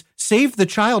is save the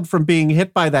child from being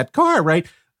hit by that car, right?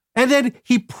 And then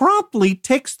he promptly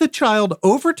takes the child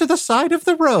over to the side of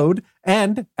the road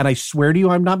and I swear to you,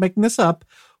 I'm not making this up,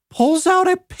 pulls out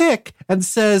a pick and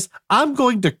says, I'm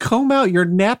going to comb out your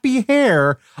nappy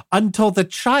hair until the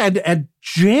child, and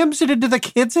jams it into the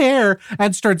kid's hair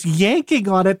and starts yanking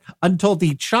on it until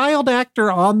the child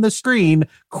actor on the screen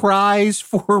cries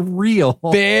for real.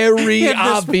 Very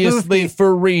obviously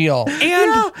for real.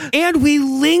 And we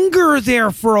linger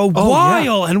there for a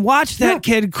while and watch that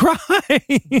kid cry.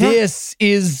 This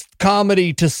is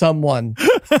comedy to someone.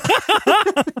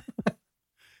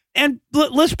 And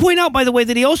let's point out, by the way,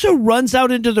 that he also runs out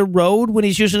into the road when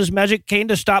he's using his magic cane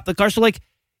to stop the car. So,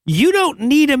 you don't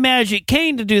need a magic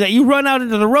cane to do that. You run out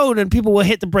into the road and people will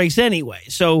hit the brakes anyway.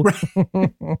 So,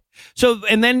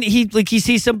 and then he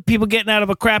sees some people getting out of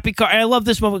a crappy car. And I love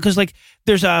this moment because,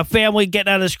 there's a family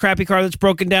getting out of this crappy car that's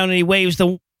broken down and he waves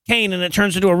the cane and it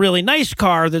turns into a really nice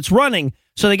car that's running.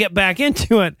 So they get back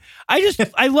into it.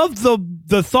 I love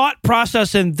the thought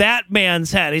process in that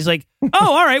man's head. He's like, oh,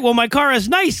 all right, well, my car is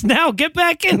nice now. Get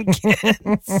back in,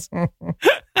 kids.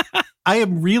 I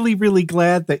am really, really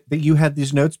glad that you had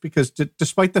these notes because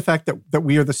despite the fact that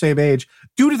we are the same age,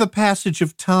 due to the passage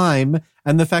of time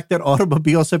and the fact that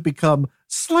automobiles have become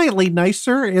slightly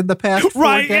nicer in the past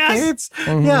 4 decades,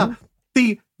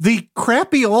 the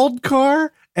crappy old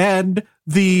car and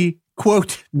the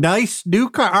quote, nice new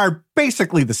car are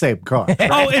basically the same car. Right?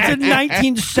 Oh, it's a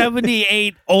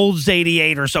 1978 Olds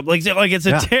 88 or something. It's a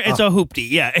hoopty.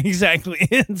 Yeah, exactly.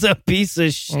 It's a piece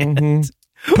of shit.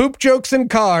 Mm-hmm. Poop jokes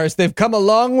and cars. They've come a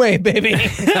long way, baby.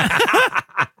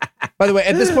 By the way,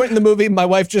 at this point in the movie, my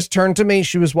wife just turned to me.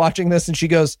 She was watching this and she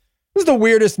goes, this is the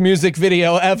weirdest music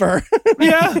video ever.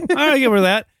 Yeah, I'll give her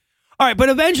that. All right, but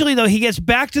eventually, though, he gets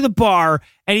back to the bar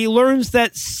and he learns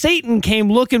that Satan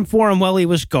came looking for him while he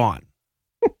was gone.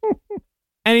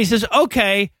 And he says,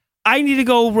 okay, I need to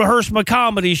go rehearse my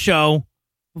comedy show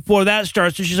before that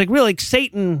starts. And she's like, really?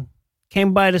 Satan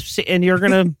came by to see, and you're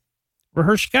going to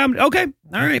rehearse comedy? Okay,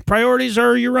 all right, priorities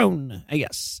are your own, I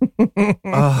guess.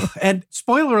 And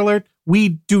spoiler alert, we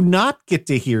do not get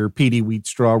to hear Petey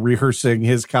Wheatstraw rehearsing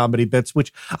his comedy bits,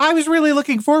 which I was really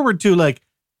looking forward to,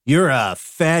 you're a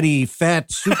fatty,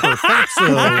 fat, super fatso,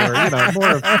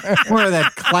 or, more of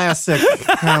that classic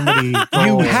comedy.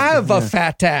 You have a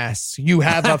fat ass. You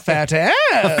have a fat ass.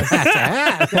 A fat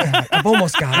ass. I've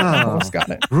almost got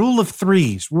it. Rule of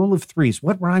threes.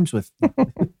 What rhymes with?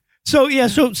 So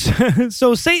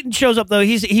Satan shows up, though.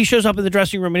 He shows up in the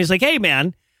dressing room and he's like, hey,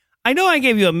 man, I know I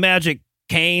gave you a magic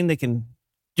cane that can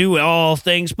do all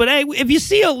things, but hey, if you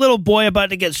see a little boy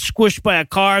about to get squished by a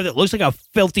car that looks like a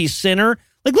filthy sinner,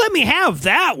 let me have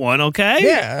that one, okay?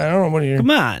 Yeah, I don't know what you're... Come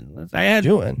on. I had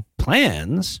doing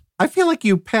plans. I feel like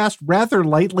you passed rather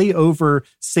lightly over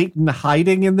Satan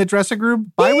hiding in the dressing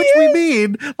room, by which we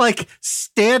mean,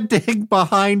 standing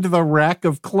behind the rack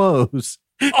of clothes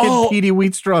in Petey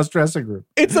Wheatstraw's dressing room.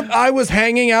 I was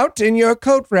hanging out in your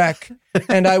coat rack,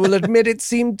 and I will admit it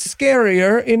seemed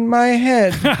scarier in my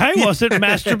head. I wasn't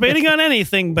masturbating on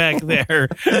anything back there.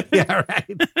 Yeah,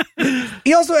 right.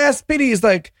 He also asked Petey, he's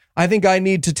like, I think I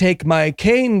need to take my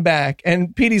cane back.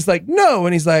 And Petey's like, no.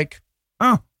 And he's like,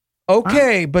 Oh.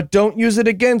 Okay, but don't use it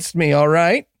against me, all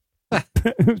right?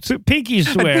 So Pinky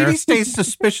swear. And Petey stays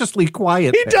suspicioally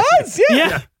quiet. He does,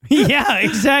 yeah. Yeah,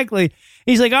 exactly.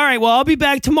 He's like, all right, well, I'll be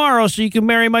back tomorrow so you can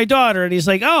marry my daughter. And he's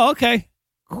like, oh, okay.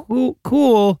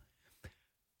 Cool.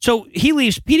 So he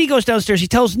leaves. Petey goes downstairs. He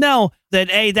tells Nell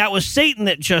that, hey, that was Satan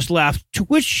that just left, to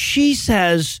which she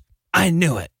says, I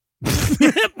knew it.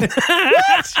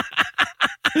 What?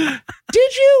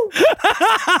 Did you?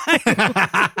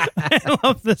 I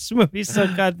love this movie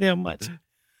so goddamn much.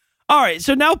 All right,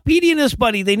 so now Petey and his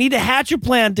buddy, they need to hatch a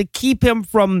plan to keep him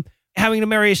from having to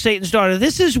marry Satan's daughter.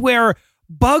 This is where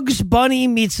Bugs Bunny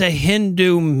meets a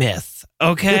Hindu myth,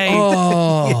 okay?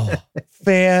 Oh,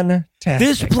 fantastic.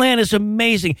 This plan is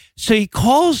amazing. So he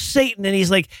calls Satan and he's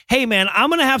like, hey, man, I'm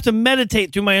going to have to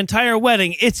meditate through my entire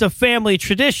wedding. It's a family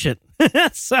tradition.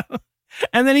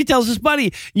 And then he tells his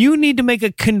buddy, you need to make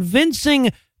a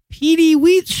convincing Petey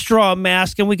Wheatstraw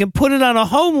mask and we can put it on a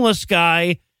homeless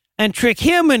guy and trick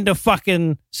him into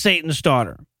fucking Satan's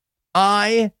daughter.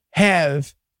 I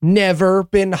have never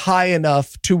been high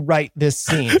enough to write this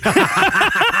scene.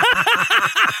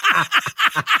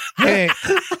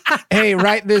 Hey,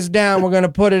 write this down. We're going to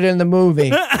put it in the movie.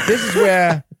 This is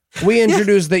where we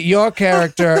introduce that your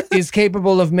character is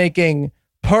capable of making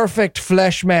perfect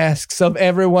flesh masks of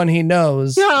everyone he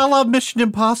knows. Yeah, I love Mission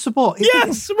Impossible.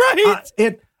 Yes,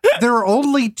 right. There are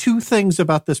only two things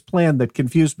about this plan that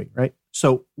confuse me, right?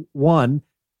 So, one,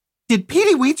 did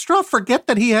Petey Wheatstraw forget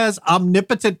that he has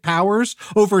omnipotent powers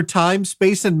over time,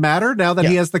 space, and matter now that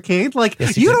he has the cane? Like,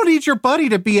 yes, you don't need your buddy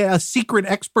to be a secret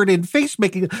expert in face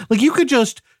making. Like, you could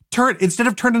just instead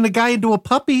of turning the guy into a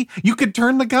puppy, you could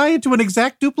turn the guy into an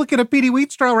exact duplicate of Petey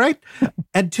Wheatstraw, right?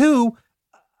 And two,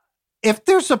 if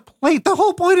there's a plate, the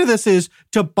whole point of this is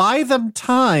to buy them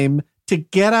time to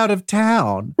get out of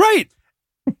town. Right.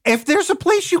 If there's a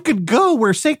place you could go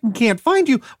where Satan can't find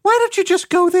you, why don't you just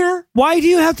go there? Why do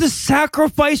you have to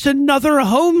sacrifice another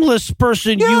homeless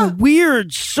person, you weird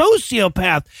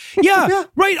sociopath? Yeah,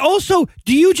 right. Also,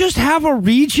 do you just have a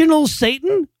regional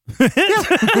Satan?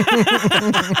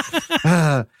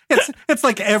 It's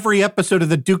like every episode of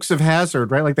the Dukes of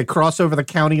Hazzard, right? Like they cross over the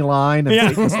county line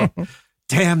and Satan's like,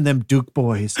 damn them Duke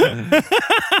boys.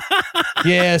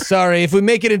 Yeah, sorry. If we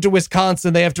make it into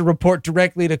Wisconsin, they have to report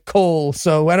directly to Cole,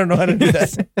 so I don't know how to do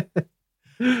that.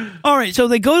 All right, so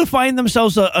they go to find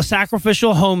themselves a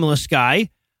sacrificial homeless guy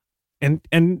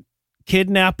and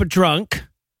kidnap a drunk.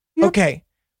 Okay,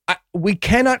 we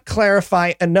cannot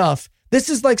clarify enough. This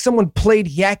is like someone played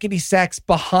yakety sax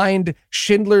behind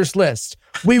Schindler's List.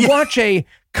 We watch a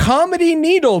comedy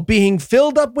needle being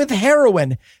filled up with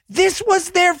heroin. This was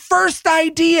their first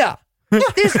idea.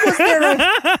 This was their...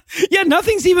 Yeah,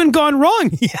 nothing's even gone wrong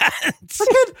yet.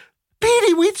 Look,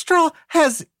 Petey Wheatstraw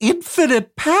has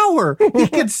infinite power. He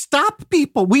can stop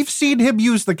people. We've seen him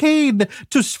use the cane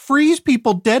to freeze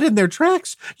people dead in their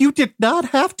tracks. You did not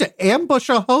have to ambush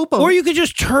a hobo. Or you could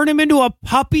just turn him into a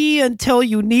puppy until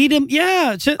you need him.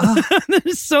 Yeah.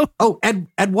 So. Oh, and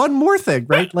one more thing,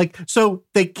 right? Like, so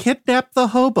they kidnap the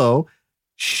hobo,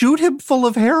 shoot him full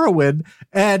of heroin,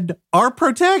 and our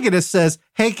protagonist says,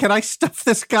 hey, can I stuff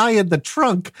this guy in the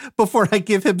trunk before I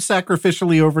give him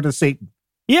sacrificially over to Satan?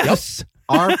 Yes. Yep.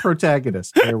 Our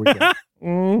protagonist. There we go.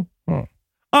 Mm-hmm. All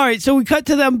right, so we cut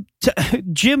to them.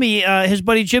 Jimmy, his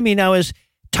buddy Jimmy now is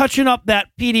touching up that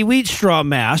Petey Wheatstraw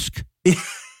mask.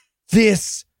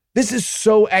 This is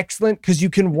so excellent because you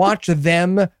can watch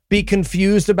them be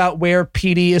confused about where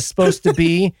Petey is supposed to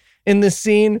be in this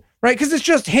scene, right? Because it's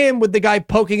just him with the guy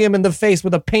poking him in the face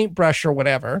with a paintbrush or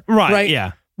whatever. Right,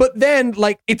 yeah. But then,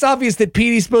 like, it's obvious that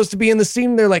Petey's supposed to be in the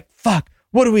scene. They're like, fuck,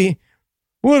 what do we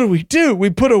do? We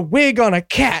put a wig on a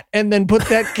cat and then put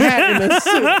that cat in a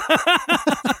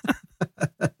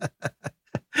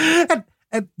suit.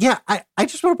 and yeah, I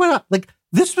just want to point out, like,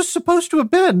 this was supposed to have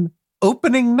been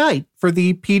opening night for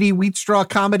the Petey Wheatstraw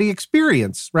comedy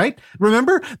experience, right?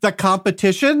 Remember the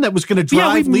competition that was going to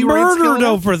drive we Leroy murdered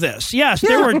over this. Yes,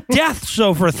 there were deaths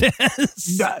over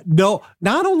this. No,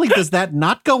 not only does that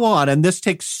not go on, and this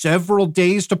takes several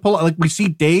days to pull out, like we see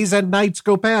days and nights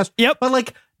go past. Yep. But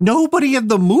like, nobody in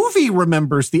the movie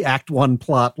remembers the Act 1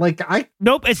 plot. Like,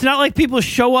 Nope, it's not like people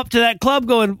show up to that club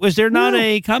going, was there not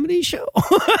a comedy show?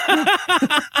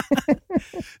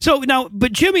 So now,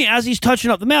 but Jimmy, as he's touching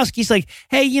up the mask, he's like,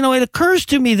 hey, it occurs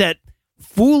to me that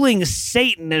fooling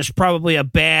Satan is probably a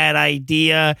bad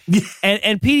idea.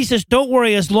 And Petey says, don't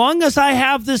worry, as long as I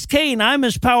have this cane, I'm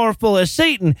as powerful as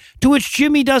Satan. To which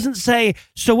Jimmy doesn't say,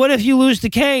 so what if you lose the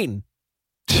cane?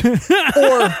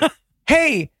 Or,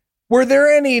 hey, Were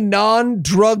there any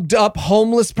non-drugged up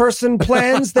homeless person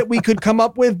plans that we could come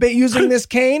up with using this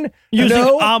cane? Using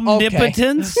No?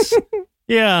 omnipotence?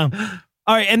 Yeah.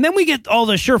 All right, and then we get all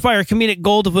the surefire comedic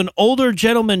gold of an older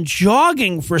gentleman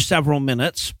jogging for several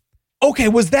minutes. Okay,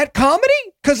 was that comedy?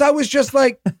 Because I was just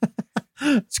like,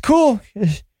 it's cool.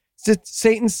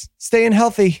 Satan's staying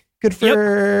healthy. Good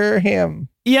for him.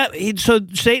 Yeah, so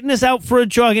Satan is out for a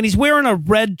jog, and he's wearing a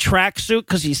red tracksuit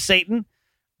because he's Satan.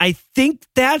 I think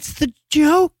that's the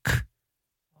joke.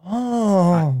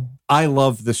 Oh. I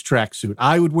love this tracksuit.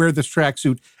 I would wear this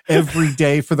tracksuit every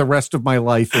day for the rest of my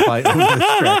life if I owned this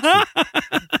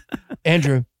tracksuit.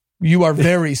 Andrew, you are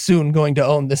very soon going to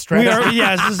own this tracksuit.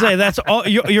 Yeah, as to say, that's all.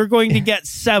 You're going to get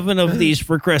 7 of these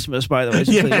for Christmas, by the way.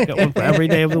 So you get one for every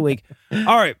day of the week.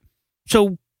 All right.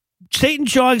 So Satan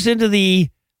jogs into the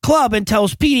club and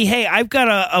tells Petey, hey, I've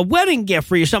got a wedding gift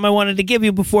for you, something I wanted to give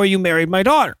you before you married my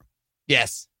daughter.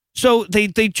 Yes. So they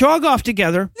jog off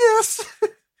together. Yes.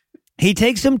 He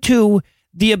takes him to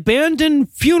the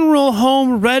abandoned funeral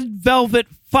home red velvet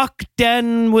fuck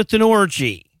den with an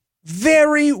orgy.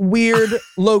 Very weird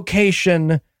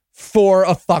location for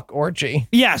a fuck orgy.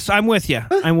 Yes, I'm with you.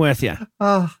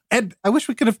 And I wish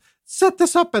we could have set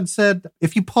this up and said,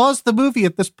 if you pause the movie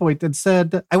at this point and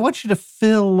said, I want you to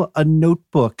fill a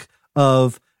notebook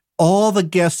of all the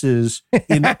guesses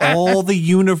in all the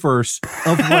universe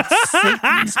of what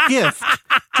Satan's gift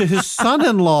to his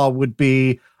son-in-law would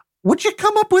be. Would you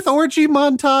come up with orgy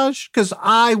montage? Because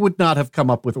I would not have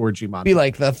come up with orgy montage. Be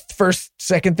like the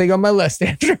second thing on my list,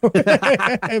 Andrew.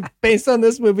 Based on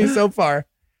this movie so far.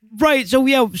 Right. So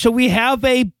we have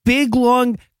a big,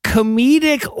 long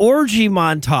comedic orgy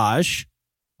montage.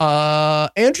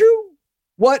 Andrew,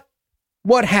 what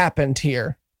happened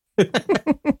here?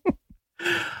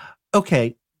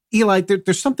 Okay, Eli,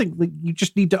 there's something that you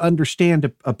just need to understand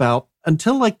about.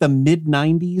 Until like the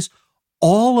mid-90s,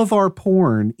 all of our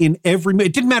porn in every,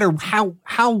 it didn't matter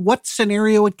what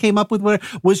scenario it came up with,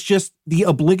 was just the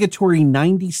obligatory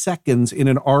 90 seconds in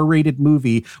an R-rated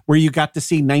movie where you got to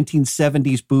see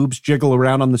 1970s boobs jiggle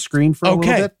around on the screen for a little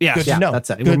bit. Yeah, good to know. That's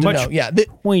it. Good to know. Yeah,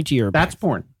 pointier. That's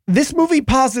porn. This movie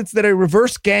posits that a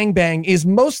reverse gangbang is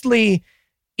mostly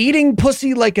eating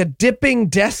pussy like a dipping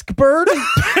desk bird.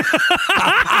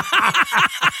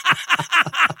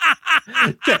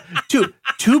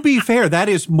 To be fair, that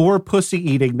is more pussy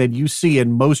eating than you see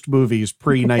in most movies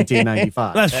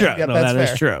pre-1995. That's true. Yeah, no, that's that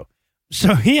fair. is true.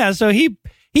 So yeah, so he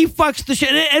fucks the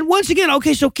shit. And once again,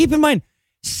 okay, so keep in mind,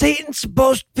 Satan's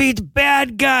supposed to be the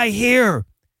bad guy here.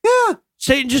 Yeah.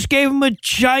 Satan just gave him a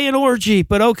giant orgy,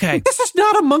 but okay. This is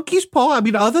not a monkey's paw. I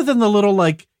mean, other than the little,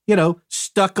 like,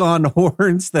 stuck on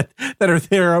horns that are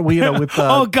there, with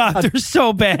oh God, they're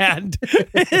so bad.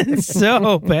 It's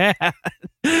so bad.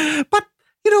 But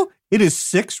it is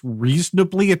 6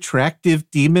 reasonably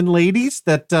attractive demon ladies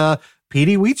that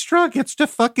Petey Wheatstraw gets to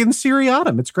fucking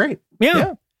seriatim. It's great.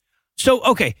 Yeah. So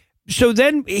okay, so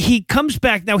then he comes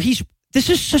back. Now this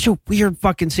is such a weird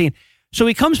fucking scene. So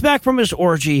he comes back from his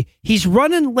orgy. He's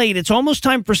running late. It's almost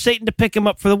time for Satan to pick him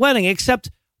up for the wedding.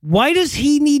 Except, why does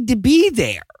he need to be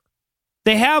there?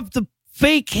 They have the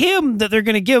fake hymn that they're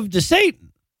going to give to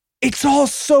Satan. It's all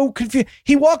so confusing.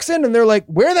 He walks in and they're like,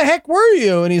 where the heck were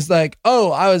you? And he's like,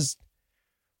 oh,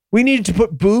 we needed to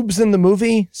put boobs in the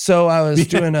movie. So I was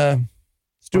doing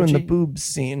the boobs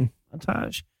scene.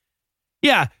 Montage.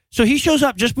 Yeah. So he shows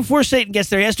up just before Satan gets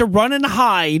there. He has to run and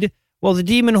hide while the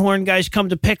demon horn guys come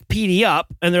to pick Petey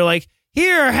up. And they're like,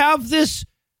 here, have this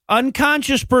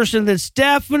unconscious person that's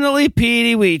definitely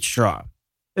Petey Wheatstraw.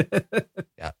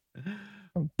 Yeah.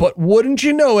 But wouldn't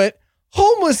you know it,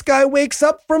 homeless guy wakes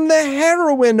up from the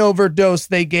heroin overdose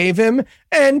they gave him,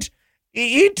 and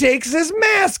he takes his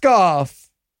mask off.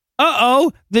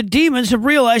 Uh-oh, the demons have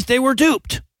realized they were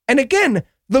duped. And again,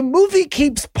 the movie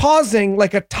keeps pausing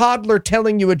like a toddler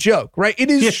telling you a joke, right? It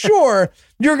is sure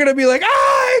you're going to be like, a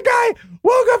guy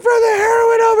woke up from the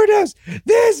heroin overdose.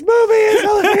 This movie is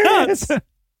hilarious.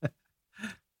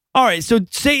 All right, so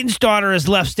Satan's daughter is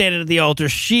left standing at the altar.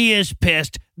 She is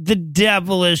pissed. The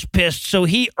devil is pissed. So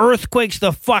he earthquakes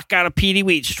the fuck out of Petey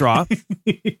Wheatstraw.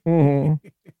 Mm-hmm.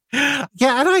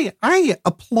 Yeah, and I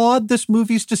applaud this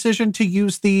movie's decision to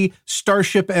use the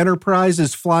Starship Enterprise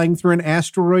as flying through an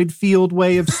asteroid field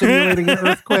way of simulating an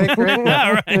earthquake. Right?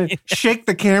 Yeah, right. Shake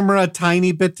the camera a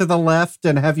tiny bit to the left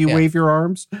and have you wave your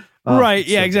arms. Right,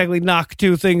 yeah, exactly. Knock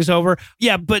 2 things over.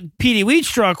 Yeah, but Petey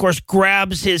Wheatstraw, of course,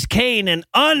 grabs his cane and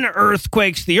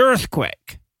unearthquakes the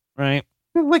earthquake. Right?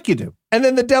 Like you do. And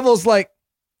then the devil's like,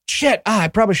 shit, I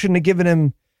probably shouldn't have given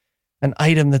him an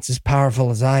item that's as powerful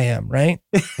as I am, right?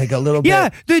 Like a little Yeah,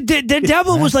 bit. the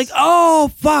devil was like, oh,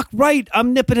 fuck, right,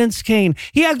 omnipotence cane.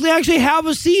 He actually have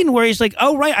a scene where he's like,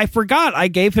 oh, right, I forgot I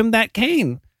gave him that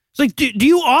cane. It's like, do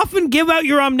you often give out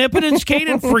your omnipotence cane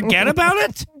and forget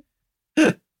about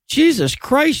it? Jesus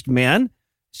Christ, man.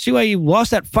 See why you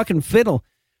lost that fucking fiddle.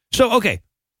 So, okay.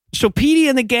 So Petey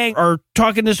and the gang are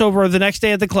talking this over the next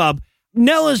day at the club.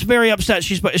 Nell is very upset.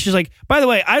 She's like, by the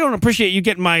way, I don't appreciate you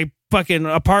getting my fucking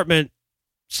apartment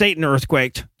Satan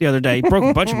earthquaked the other day. Broke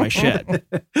a bunch of my shit.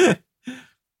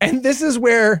 And this is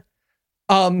where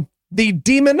the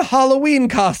demon Halloween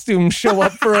costumes show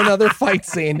up for another fight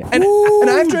scene. And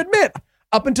I have to admit,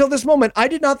 up until this moment, I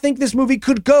did not think this movie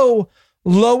could go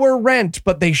lower rent,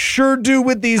 but they sure do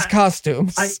with these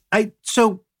costumes.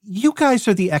 So you guys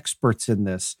are the experts in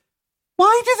this.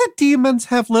 Why do the demons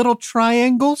have little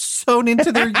triangles sewn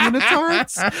into their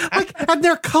unitards? And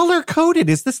they're color-coded.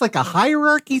 Is this like a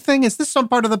hierarchy thing? Is this some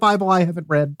part of the Bible I haven't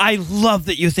read? I love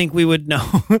that you think we would know.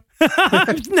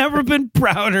 I've never been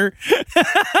prouder.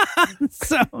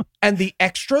 And the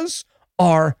extras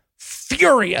are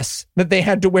furious that they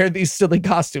had to wear these silly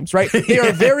costumes, right? They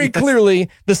are very clearly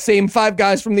the same 5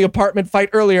 guys from the apartment fight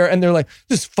earlier, and they're like,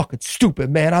 this is fucking stupid,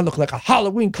 man. I look like a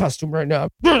Halloween costume right now.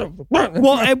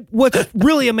 Well, and what's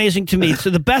really amazing to me,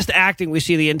 so the best acting we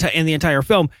see in the entire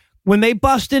film, when they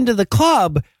bust into the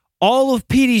club, all of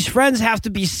Petey's friends have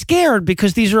to be scared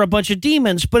because these are a bunch of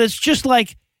demons, but it's just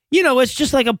like, it's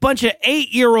just like a bunch of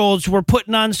 8-year-olds were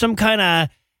putting on some kind of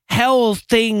hell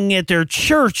thing at their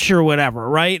church or whatever,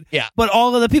 right? Yeah. But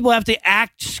all of the people have to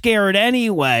act scared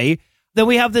anyway. Then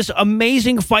we have this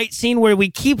amazing fight scene where we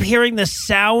keep hearing the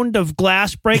sound of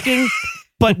glass breaking,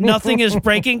 but nothing is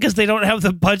breaking because they don't have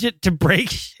the budget to break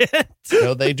shit.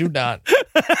 No, they do not.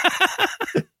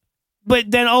 But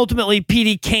then ultimately,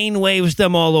 Petey cane waves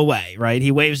them all away, right?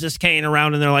 He waves this cane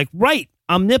around and they're like, right,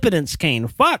 omnipotence cane.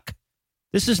 Fuck.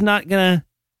 This is not going to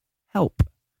help.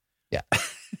 Yeah.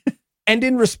 And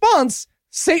in response,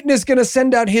 Satan is going to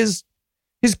send out his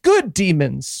good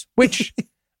demons, which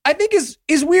I think is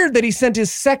weird that he sent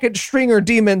his second stringer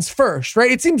demons first,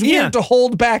 right? It seems weird to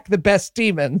hold back the best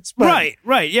demons. But...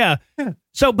 Right, yeah.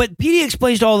 So, but Petey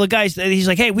explains to all the guys that he's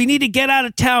like, hey, we need to get out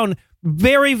of town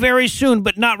very, very soon,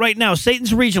 but not right now.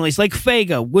 Satan's regional. It's like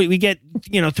Fago. We get,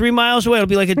 3 miles away. It'll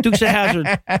be like a Dukes of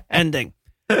Hazzard ending.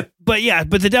 But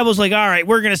the devil's like, all right,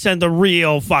 we're going to send the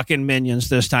real fucking minions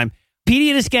this time.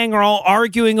 Petey and his gang are all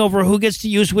arguing over who gets to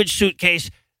use which suitcase.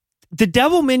 The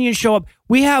devil minions show up.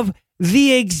 We have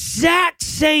the exact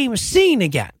same scene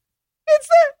again.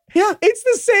 It's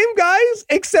the same guys,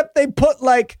 except they put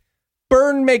like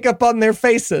burn makeup on their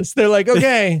faces. They're like,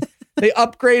 okay, they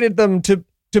upgraded them to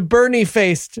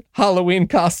Bernie-faced Halloween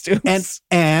costumes.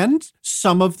 And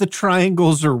some of the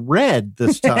triangles are red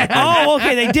this time. Oh,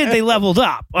 okay, they did. They leveled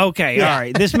up. Okay, all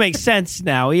right. This makes sense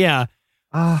now, yeah.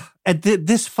 And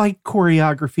this fight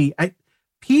choreography,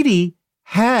 Petey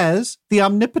has the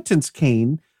omnipotence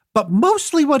cane, but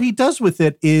mostly what he does with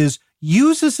it is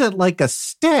uses it like a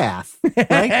staff,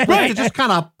 right? Like to just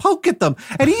kind of poke at them.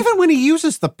 And even when he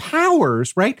uses the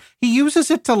powers, right, he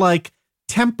uses it to like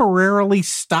temporarily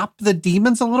stop the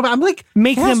demons a little bit. I'm like,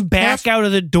 make them back out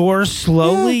of the door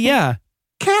slowly. Yeah.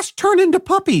 Cast turn into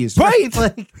puppies, right?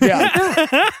 Like,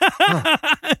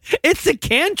 It's a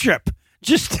cantrip.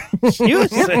 Just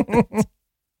use it.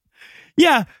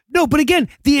 Yeah, no, but again,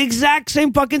 the exact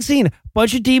same fucking scene.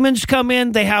 Bunch of demons come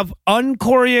in. They have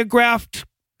unchoreographed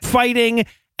fighting,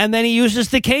 and then he uses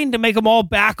the cane to make them all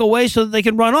back away so that they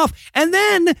can run off. And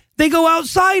then they go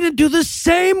outside and do the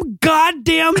same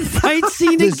goddamn fight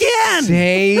scene again.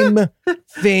 Same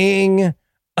thing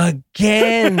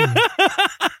again.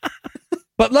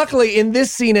 But luckily, in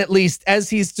this scene at least, as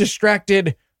he's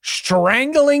distracted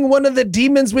strangling one of the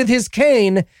demons with his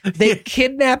cane, they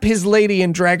kidnap his lady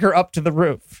and drag her up to the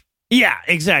roof. Yeah,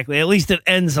 exactly. At least it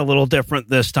ends a little different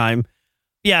this time.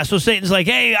 Yeah, so Satan's like,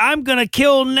 hey, I'm going to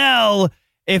kill Nell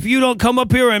if you don't come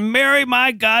up here and marry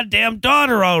my goddamn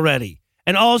daughter already.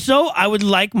 And also, I would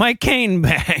like my cane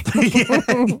back.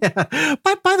 Yeah.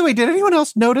 By the way, did anyone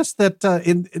else notice that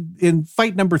in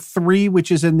fight number 3,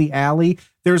 which is in the alley,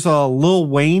 there's a Lil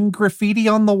Wayne graffiti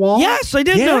on the wall? Yes, I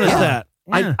did notice that.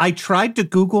 Yeah. I tried to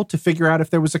Google to figure out if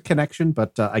there was a connection,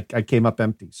 but I came up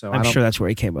empty. So I'm sure that's where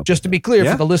he came up. Just to be clear,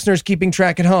 for the listeners keeping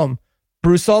track at home,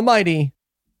 Bruce Almighty,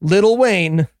 Lil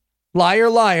Wayne, Liar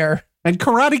Liar, and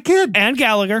Karate Kid, and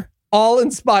Gallagher, all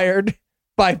inspired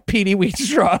by Petey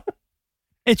Wheatstraw.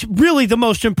 It's really the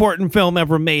most important film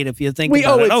ever made, if you think we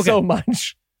about it. We owe it so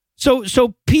much.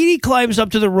 So Petey climbs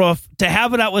up to the roof to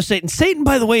have it out with Satan. Satan,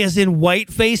 by the way, is in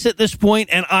whiteface at this point,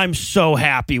 and I'm so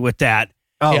happy with that.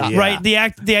 Oh, Yeah. yeah. Right?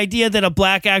 The idea that a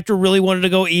black actor really wanted to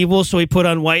go evil, so he put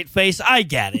on whiteface. I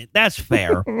get it. That's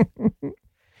fair.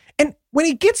 And when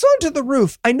he gets onto the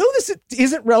roof, I know this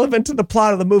isn't relevant to the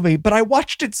plot of the movie, but I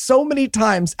watched it so many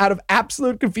times out of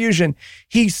absolute confusion.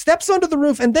 He steps onto the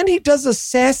roof and then he does a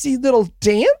sassy little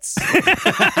dance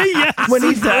Yes, when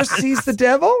he does. first sees the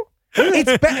devil.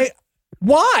 It's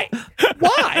why?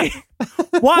 Why?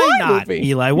 Why not, movie?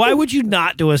 Eli? Why would you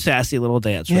not do a sassy little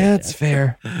dance? Right Yeah, there? it's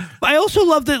fair. I also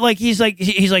love that, like, he's like,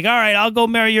 all right, I'll go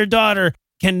marry your daughter.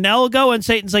 Can Nell go? And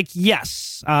Satan's like,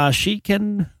 yes, she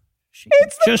can.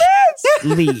 It's the just best.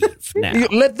 leave now. You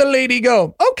let the lady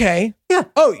go. Okay. Yeah.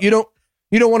 Oh, you don't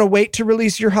want to wait to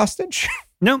release your hostage?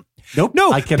 No. Nope.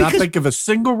 No, I cannot because- think of a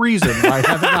single reason why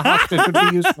having a hostage would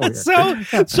be useful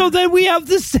here. So then we have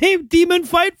the same demon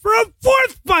fight for a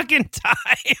fourth fucking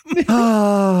time.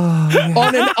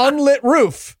 On an unlit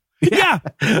roof. Yeah.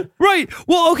 Right.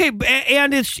 Well, okay.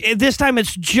 And this time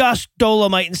it's just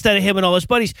Dolomite instead of him and all his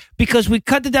buddies, because we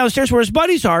cut to downstairs where his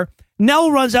buddies are.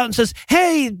 Nell runs out and says,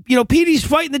 hey, Petey's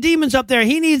fighting the demons up there.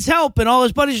 He needs help. And all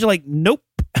his buddies are like, nope.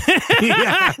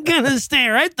 I'm going to stay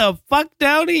right the fuck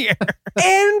down here.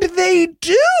 And they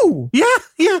do.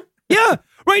 Yeah. Yeah.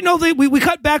 Right. No, we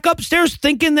cut back upstairs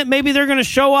thinking that maybe they're going to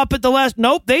show up at the last.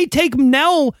 Nope. They take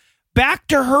Nell back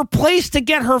to her place to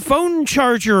get her phone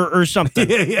charger or something.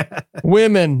 Yeah.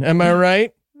 Women, am I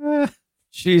right?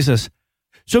 Jesus.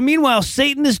 So meanwhile,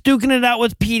 Satan is duking it out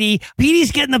with Petey.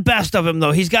 Petey's getting the best of him,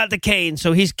 though. He's got the cane,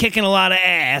 so he's kicking a lot of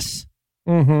ass.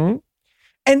 Mm-hmm.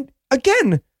 And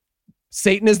again,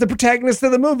 Satan is the protagonist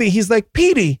of the movie. He's like,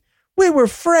 Petey, we were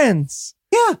friends.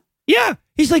 Yeah. Yeah.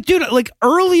 He's like, dude, like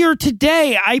earlier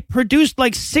today, I produced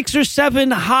like 6 or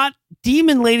 7 hot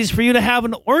demon ladies for you to have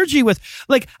an orgy with.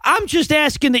 Like, I'm just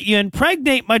asking that you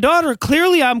impregnate my daughter.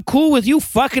 Clearly, I'm cool with you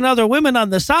fucking other women on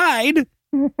the side.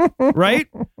 Right?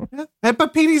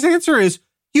 But Petey's answer is,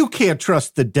 you can't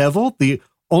trust the devil, the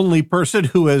only person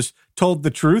who has told the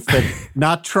truth and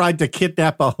not tried to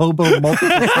kidnap a hobo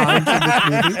multiple times in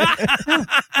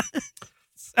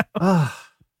this movie.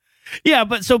 Yeah,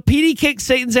 but so Petey kicks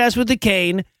Satan's ass with the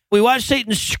cane. We watch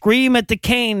Satan scream at the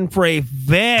cane for a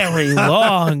very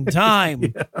long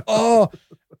time. Oh,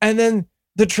 and then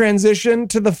the transition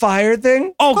to the fire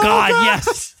thing. Oh, God, God.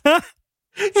 yes.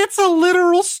 It's a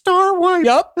literal star wipe.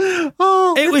 Yep.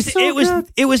 Oh,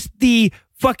 It was the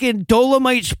fucking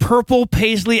Dolomite's purple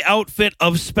paisley outfit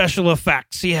of special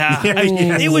effects. Yeah.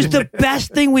 It was the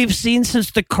best thing we've seen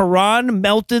since the Quran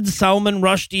melted Salman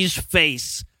Rushdie's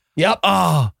face. Yep.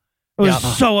 Oh, it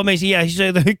was so amazing. Yeah,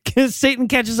 Satan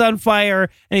catches on fire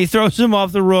and he throws him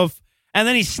off the roof. And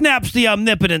then he snaps the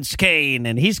omnipotence cane,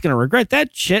 and he's going to regret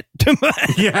that shit.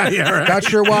 Yeah, right. Not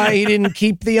sure why he didn't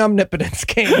keep the omnipotence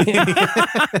cane.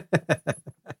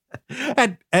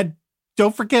 And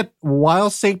don't forget, while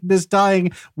Satan is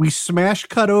dying, we smash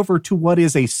cut over to what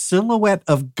is a silhouette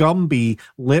of Gumby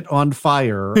lit on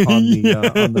fire on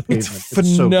the pavement. It's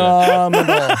so good.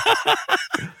 Phenomenal.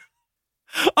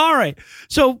 All right.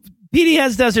 So Petey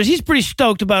heads downstairs. He's pretty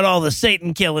stoked about all the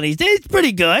Satan killing. He's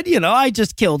pretty good. I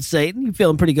just killed Satan. He's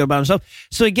feeling pretty good about himself.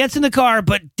 So he gets in the car,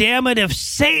 but damn it, if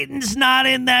Satan's not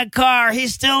in that car,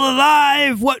 he's still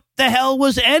alive. What the hell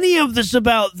was any of this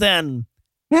about then?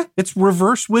 Yeah, it's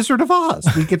reverse Wizard of Oz.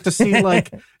 We get to see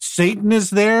like Satan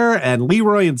is there and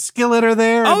Leroy and Skillet are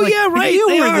there. Oh, and, like, yeah, right, You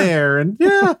they were are. there. And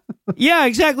yeah. Yeah,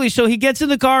 exactly. So he gets in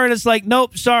the car and it's like,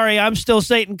 nope, sorry, I'm still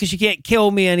Satan because you can't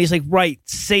kill me. And he's like, right,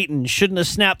 Satan shouldn't have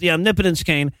snapped the omnipotence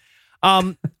cane.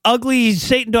 Ugly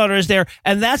Satan daughter is there.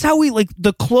 And that's how we like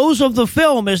the close of the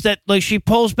film is that like she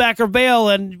pulls back her veil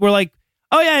and we're like,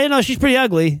 oh yeah, she's pretty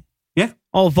ugly. Yeah.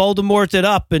 All Voldemorted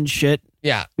up and shit.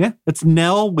 Yeah. Yeah. It's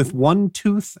Nell with one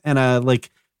tooth and a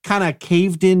like kind of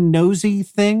caved in nosy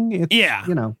thing. It's, Yeah.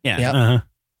 Yeah. Yep. Uh-huh.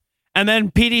 And then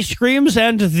Petey screams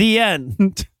and the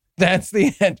end. That's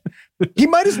the end. He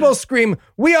might as well scream,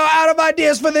 "We are out of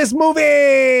ideas for this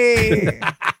movie."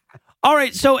 All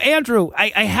right. So Andrew, I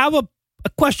have a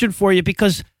question for you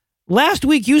because last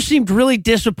week you seemed really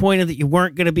disappointed that you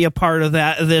weren't going to be a part of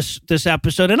this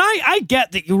episode. And I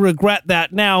get that you regret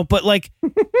that now, but like,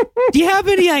 do you have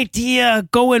any idea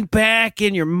going back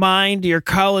in your mind to your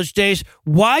college days,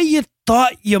 why you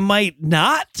thought you might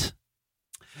not?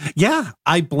 Yeah.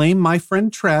 I blame my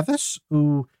friend Travis,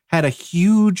 who had a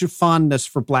huge fondness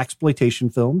for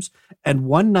blaxploitation films. And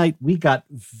one night we got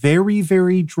very,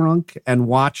 very drunk and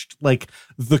watched like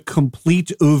the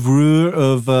complete oeuvre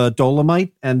of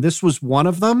Dolomite. And this was one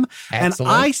of them. Excellent.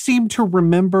 And I seem to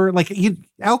remember like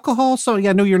alcohol. So yeah,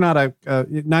 I know you're not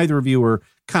neither of you are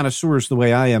connoisseurs the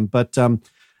way I am, but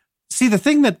See, the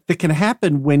thing that can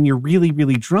happen when you're really,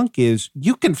 really drunk is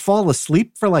you can fall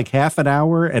asleep for like half an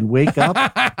hour and wake up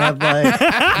and like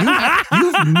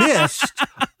you've missed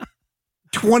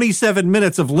 27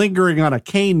 minutes of lingering on a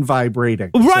cane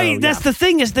vibrating. Right. So, That's the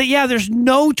thing is that, there's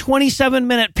no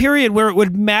 27-minute period where it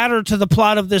would matter to the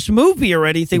plot of this movie or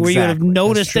anything where you would have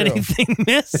noticed anything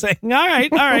missing. All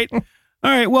right.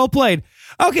 Well played.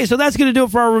 Okay, so that's going to do it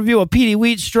for our review of Petey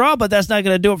Wheatstraw, but that's not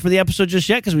going to do it for the episode just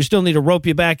yet because we still need to rope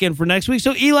you back in for next week.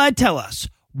 So, Eli, tell us,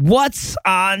 what's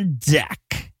on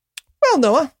deck? Well,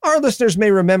 Noah, our listeners may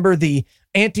remember the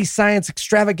anti-science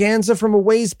extravaganza from a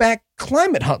ways back,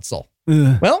 Climate Hustle.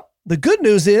 Well, the good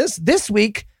news is this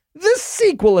week, the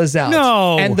sequel is out.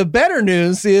 No. And the better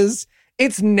news is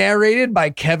it's narrated by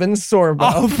Kevin Sorbo.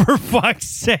 Oh, for fuck's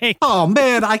sake. Oh,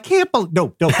 man, I can't believe...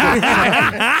 No.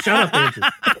 Shut up, Andrew.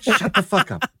 Shut the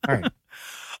fuck up. All right.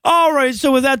 All right,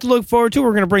 so with that to look forward to,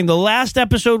 we're going to bring the last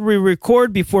episode we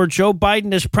record before Joe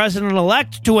Biden is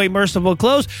president-elect to a merciful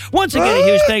close. Once again, a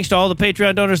huge thanks to all the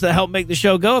Patreon donors that help make the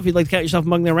show go. If you'd like to count yourself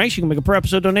among their ranks, you can make a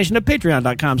per-episode donation at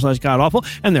patreon.com/godawful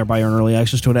and thereby earn early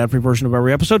access to an ad-free version of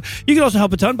every episode. You can also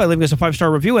help a ton by leaving us a 5-star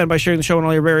review and by sharing the show on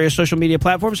all your various social media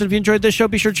platforms. And if you enjoyed this show,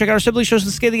 be sure to check out our sibling shows, The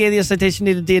Scathing Atheist, Citation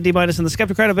Needed, D&D Minus, and The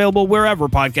Skeptocrat, available wherever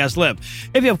podcasts live.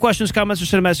 If you have questions, comments, or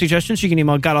cinematic suggestions, you can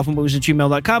email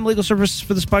godawfulmovies@gmail.com. Legal services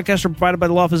for this podcast are provided by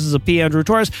the law offices of P. Andrew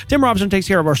Torres. Tim Robinson takes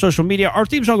care of our social media. Our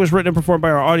theme song was written and performed by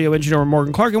our audio engineer,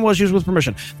 Morgan Clark, and was used with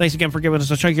permission. Thanks again for giving us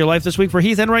a chunk of your life this week. For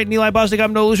Heath Enright and Eli Bosnick,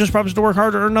 I'm no illusions. Promise to work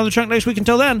hard to earn another chunk next week.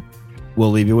 Until then,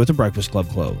 we'll leave you with the Breakfast Club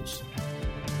close.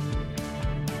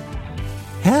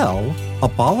 Hell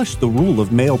abolished the rule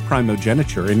of male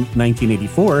primogeniture in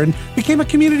 1984 and became a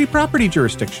community property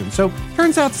jurisdiction. So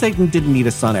turns out Satan didn't need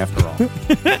a son after all.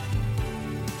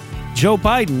 Joe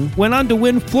Biden went on to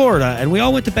win Florida, and we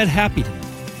all went to bed happy tonight.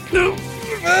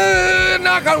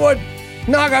 Knock on wood.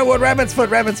 Knock on wood. Rabbit's foot.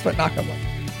 Knock on wood.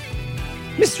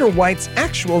 Mr. White's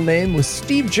actual name was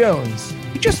Steve Jones.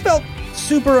 He just felt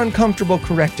super uncomfortable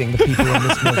correcting the people in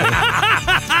this movie.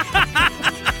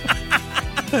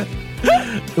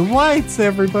 The Whites,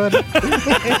 everybody.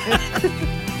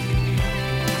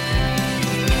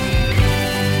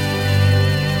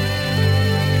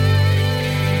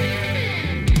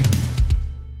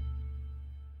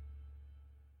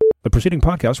 The preceding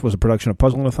podcast was a production of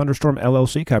Puzzle and a Thunderstorm,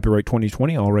 LLC, copyright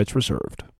 2020, all rights reserved.